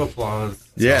 Round of applause.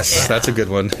 Yes, that's a good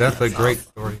one. That's a great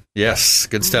story. Yes,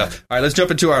 good stuff. All right, let's jump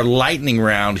into our lightning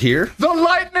round here. The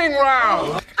lightning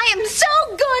round! I am so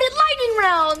good at lightning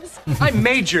rounds! I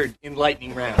majored in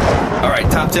lightning rounds. All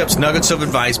right, top tips, nuggets of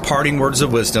advice, parting words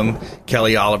of wisdom.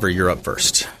 Kelly Oliver, you're up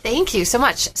first. Thank you so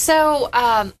much. So,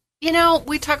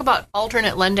 we talk about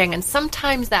alternate lending, and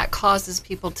sometimes that causes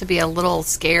people to be a little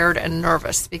scared and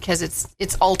nervous because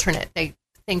it's alternate. They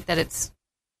think that it's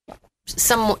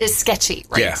sketchy,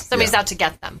 right? Yeah, Somebody's out to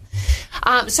get them.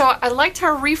 So I like to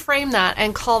reframe that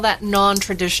and call that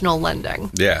non-traditional lending.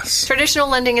 Yes. Traditional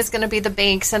lending is going to be the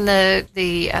banks and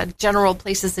the general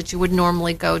places that you would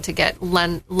normally go to get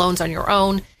loans on your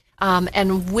own.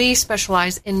 And we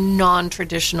specialize in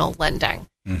non-traditional lending.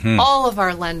 Mm-hmm. All of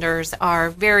our lenders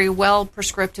are very well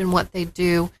prescribed in what they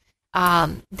do.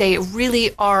 They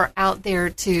really are out there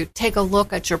to take a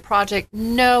look at your project,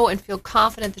 know and feel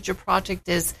confident that your project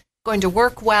is going to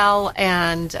work well,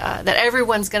 and that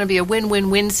everyone's going to be a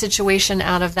win-win-win situation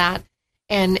out of that.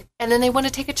 And then they want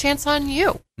to take a chance on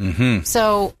you. Mm-hmm.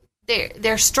 So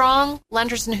they're strong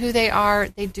lenders in who they are.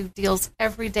 They do deals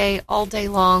every day, all day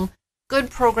long. Good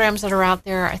programs that are out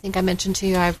there. I think I mentioned to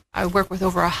you, I work with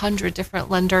over 100 different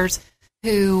lenders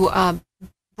who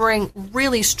bring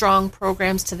really strong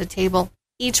programs to the table.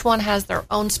 Each one has their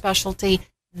own specialty.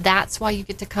 That's why you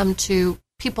get to come to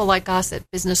people like us at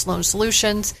Business Loan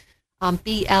Solutions,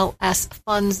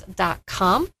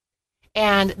 blsfunds.com,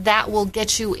 and that will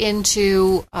get you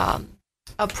into a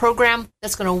program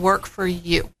that's going to work for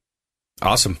you.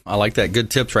 Awesome. I like that. Good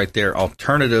tips right there.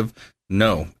 Alternative.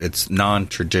 No, it's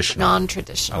non-traditional.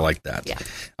 Non-traditional. I like that. Yeah.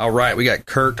 All right, we got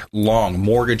Kirk Long,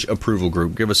 Mortgage Approval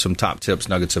Group. Give us some top tips,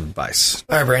 nuggets of advice.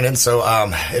 All right, Brandon. So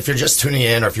if you're just tuning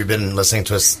in or if you've been listening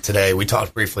to us today, we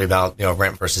talked briefly about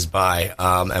rent versus buy.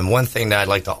 And one thing that I'd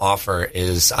like to offer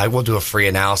is I will do a free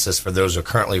analysis for those who are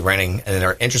currently renting and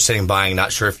are interested in buying,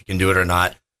 not sure if you can do it or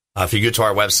not. If you go to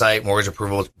our website,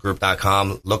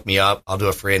 mortgageapprovalgroup.com, look me up. I'll do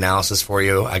a free analysis for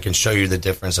you. I can show you the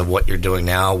difference of what you're doing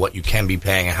now, what you can be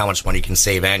paying, and how much money you can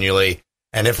save annually,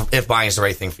 and if buying is the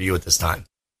right thing for you at this time.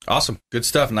 Awesome. Good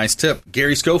stuff. Nice tip.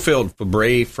 Gary Schofield for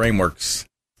Brave Frameworks.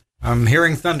 I'm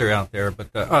hearing thunder out there,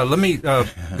 but let me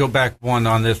go back one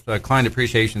on this client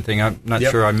appreciation thing. I'm not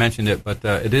sure I mentioned it, but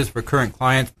it is for current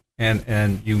clients,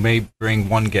 and you may bring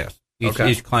one guest.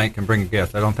 Each client can bring a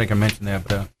guest. I don't think I mentioned that,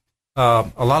 but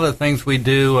a lot of the things we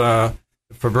do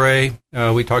for Bray,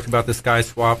 we talked about the sky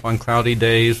swap on cloudy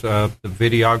days, the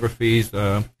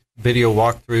videographies, video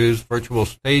walkthroughs, virtual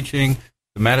staging.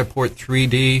 The Matterport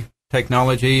 3D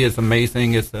technology is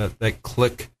amazing. It's that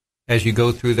click as you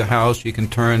go through the house. You can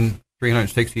turn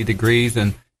 360 degrees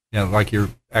and like you're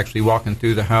actually walking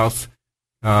through the house.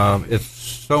 It's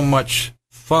so much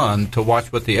fun to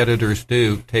watch what the editors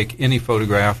do, take any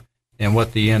photograph, and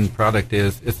what the end product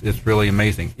is. It's really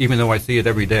amazing. Even though I see it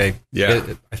every day,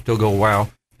 I still go, wow.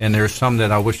 And there's some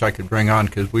that I wish I could bring on,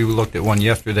 because we looked at one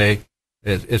yesterday.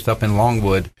 It's up in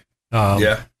Longwood.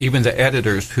 Even the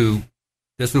editors who,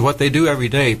 this is what they do every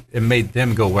day, it made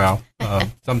them go, wow.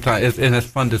 Sometimes, and it's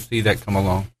fun to see that come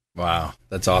along. Wow,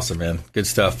 that's awesome, man. Good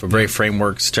stuff. Great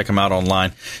frameworks. Check them out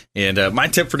online. And my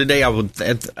tip for today,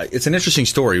 it's an interesting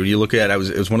story. When you look at it,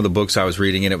 it was one of the books I was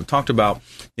reading, and it talked about,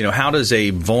 how does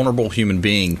a vulnerable human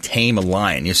being tame a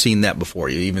lion? You've seen that before.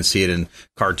 You even see it in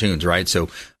cartoons, right? So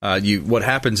what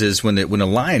happens is when a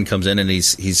lion comes in and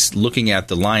he's looking at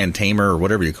the lion tamer, or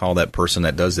whatever you call that person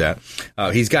that does that,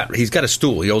 he's got a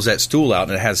stool. He holds that stool out,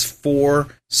 and it has 4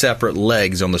 separate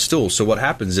legs on the stool. So what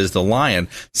happens is the lion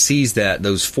sees that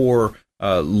those 4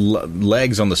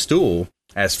 legs on the stool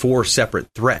as 4 separate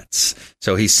threats.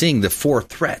 So he's seeing the 4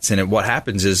 threats, and what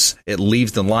happens is it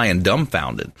leaves the lion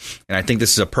dumbfounded. And I think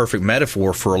this is a perfect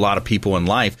metaphor for a lot of people in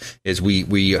life, is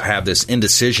we have this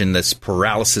indecision, this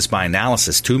paralysis by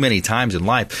analysis. Too many times in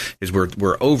life is we're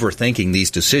overthinking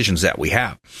these decisions that we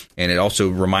have. And it also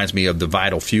reminds me of The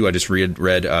Vital Few. I just read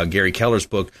Gary Keller's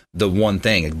book, The One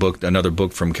Thing, another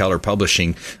book from Keller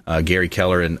Publishing, Gary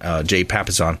Keller and Jay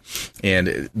Papasan.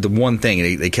 And The One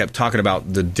Thing, they kept talking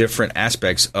about the different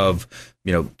aspects of,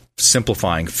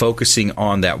 simplifying, focusing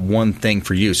on that one thing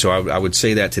for you. So I would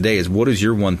say that today is, what is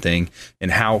your one thing,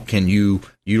 and how can you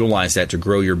utilize that to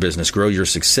grow your business, grow your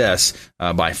success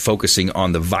by focusing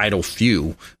on the vital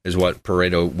few, is what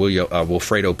Wilfredo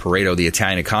Pareto, the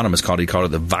Italian economist, called it. He called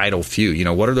it the vital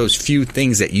few. What are those few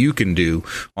things that you can do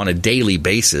on a daily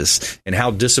basis, and how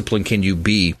disciplined can you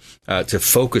be to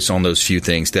focus on those few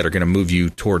things that are going to move you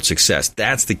towards success?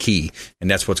 That's the key, and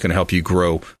that's what's going to help you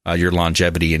grow your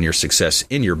longevity and your success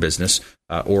in your business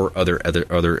or other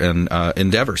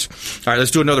endeavors. All right,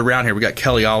 let's do another round here. We got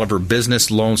Kelly Oliver, Business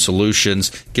Loan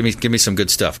Solutions. Give me some good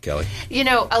stuff, Kelly.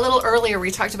 A little earlier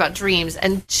we talked about dreams,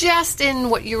 and just in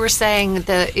what you were saying,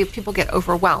 people get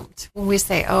overwhelmed when we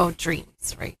say, "Oh,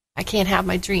 dreams," right? I can't have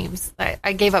my dreams.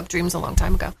 I gave up dreams a long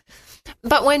time ago.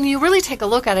 But when you really take a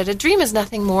look at it, a dream is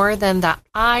nothing more than that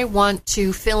I want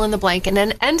to fill in the blank and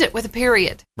then end it with a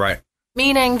period. Right.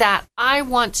 Meaning that I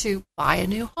want to buy a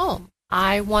new home.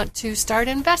 I want to start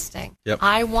investing. Yep.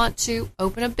 I want to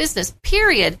open a business,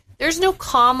 period. There's no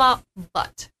comma,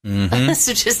 but. Mm-hmm.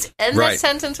 So just end that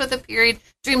sentence with a period.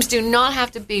 Dreams do not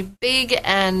have to be big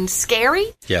and scary.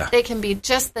 Yeah. They can be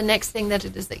just the next thing that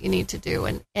it is that you need to do.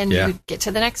 And you get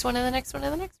to the next one and the next one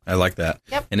and the next one. I like that.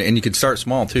 Yep. And you can start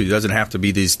small, too. It doesn't have to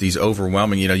be these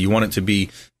overwhelming, you want it to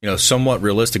be, somewhat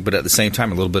realistic, but at the same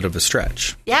time, a little bit of a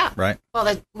stretch. Yeah. Right.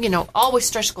 Well, always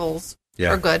stretch goals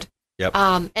are good. Yep.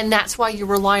 And that's why you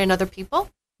rely on other people,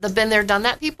 the been there, done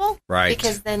that people. Right.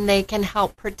 Because then they can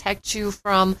help protect you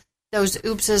from those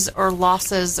oopses or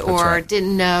losses or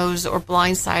didn't knows or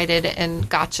blindsided and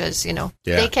gotchas,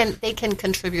 They can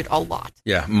contribute a lot.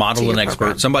 Yeah, model an expert.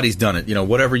 Program. Somebody's done it.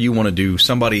 Whatever you want to do,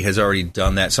 somebody has already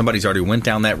done that. Somebody's already went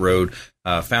down that road,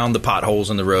 found the potholes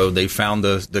in the road. They found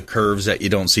the curves that you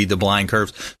don't see, the blind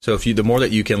curves. So the more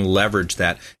that you can leverage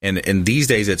that, and these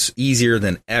days it's easier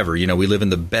than ever. We live in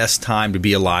the best time to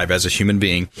be alive as a human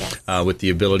being, with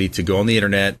the ability to go on the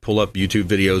internet, pull up YouTube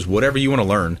videos, whatever you want to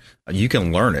learn, you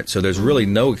can learn it. So there's really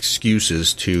no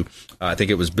excuses to. I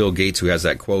think it was Bill Gates who has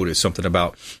that quote. It's something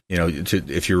about,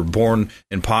 if you're born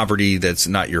in poverty, that's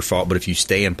not your fault. But if you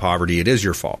stay in poverty, it is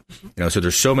your fault. So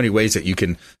there's so many ways that you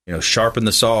can, sharpen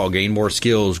the saw, gain more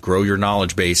skills, grow your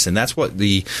knowledge base. And that's what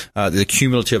the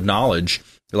cumulative knowledge.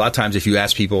 A lot of times if you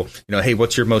ask people, hey,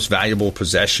 what's your most valuable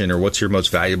possession, or what's your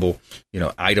most valuable,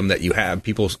 item that you have,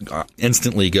 people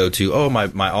instantly go to, oh,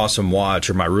 my awesome watch,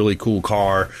 or my really cool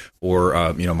car,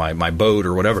 or, my boat,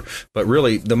 or whatever. But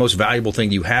really, the most valuable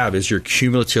thing you have is your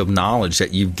cumulative knowledge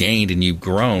that you've gained and you've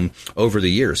grown over the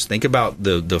years. Think about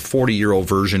the 40-year-old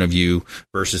version of you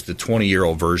versus the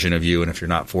 20-year-old version of you. And if you're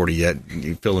not 40 yet,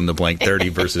 you fill in the blank 30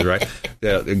 versus, right?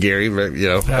 Gary,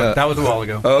 that was a while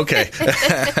ago. Okay.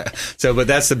 But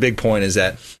that's the big point, is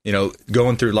that,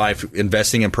 going through life,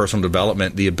 investing in personal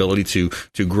development, the ability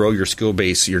to grow your skill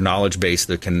base, your knowledge base,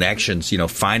 the connections,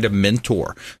 find a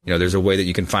mentor. There's a way that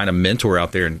you can find a mentor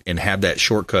out there and have that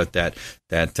shortcut, that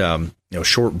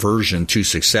short version to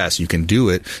success. You can do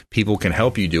it. People can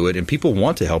help you do it, and people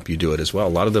want to help you do it as well. A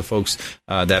lot of the folks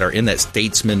that are in that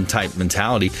statesman type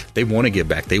mentality, they want to give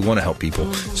back. They want to help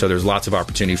people. So there's lots of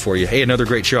opportunity for you. Hey, another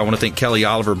great show. I want to thank Kelly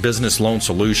Oliver, Business Loan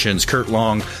Solutions, Kurt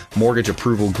Long, Mortgage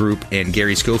Approval Group, and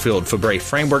Gary Schofield, Fabre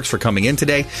Frameworks for coming in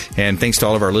today. And thanks to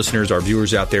all of our listeners, our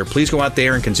viewers out there. Please go out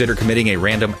there and consider committing a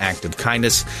random act of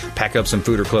kindness. Pack up some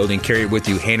food or clothing, carry it with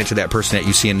you, hand it to that person that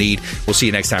you see in need. We'll see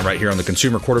you next time right here on the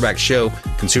Consumer Quarterback Show,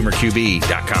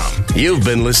 ConsumerQB.com. You've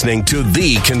been listening to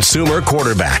The Consumer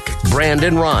Quarterback,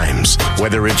 Brandon Rhymes.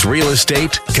 Whether it's real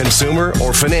estate, consumer,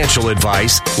 or financial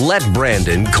advice, let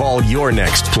Brandon call your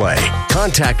next play.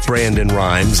 Contact Brandon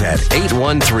Rhymes at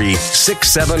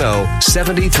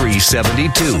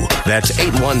 813-670-7372. That's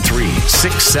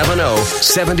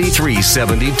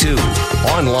 813-670-7372.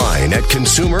 Online at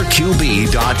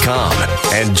ConsumerQB.com.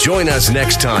 And join us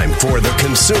next time for The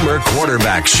Consumer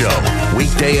Quarterback Show.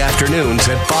 Weekday afternoons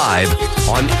at 5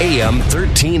 on AM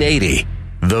 1380.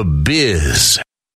 The Biz.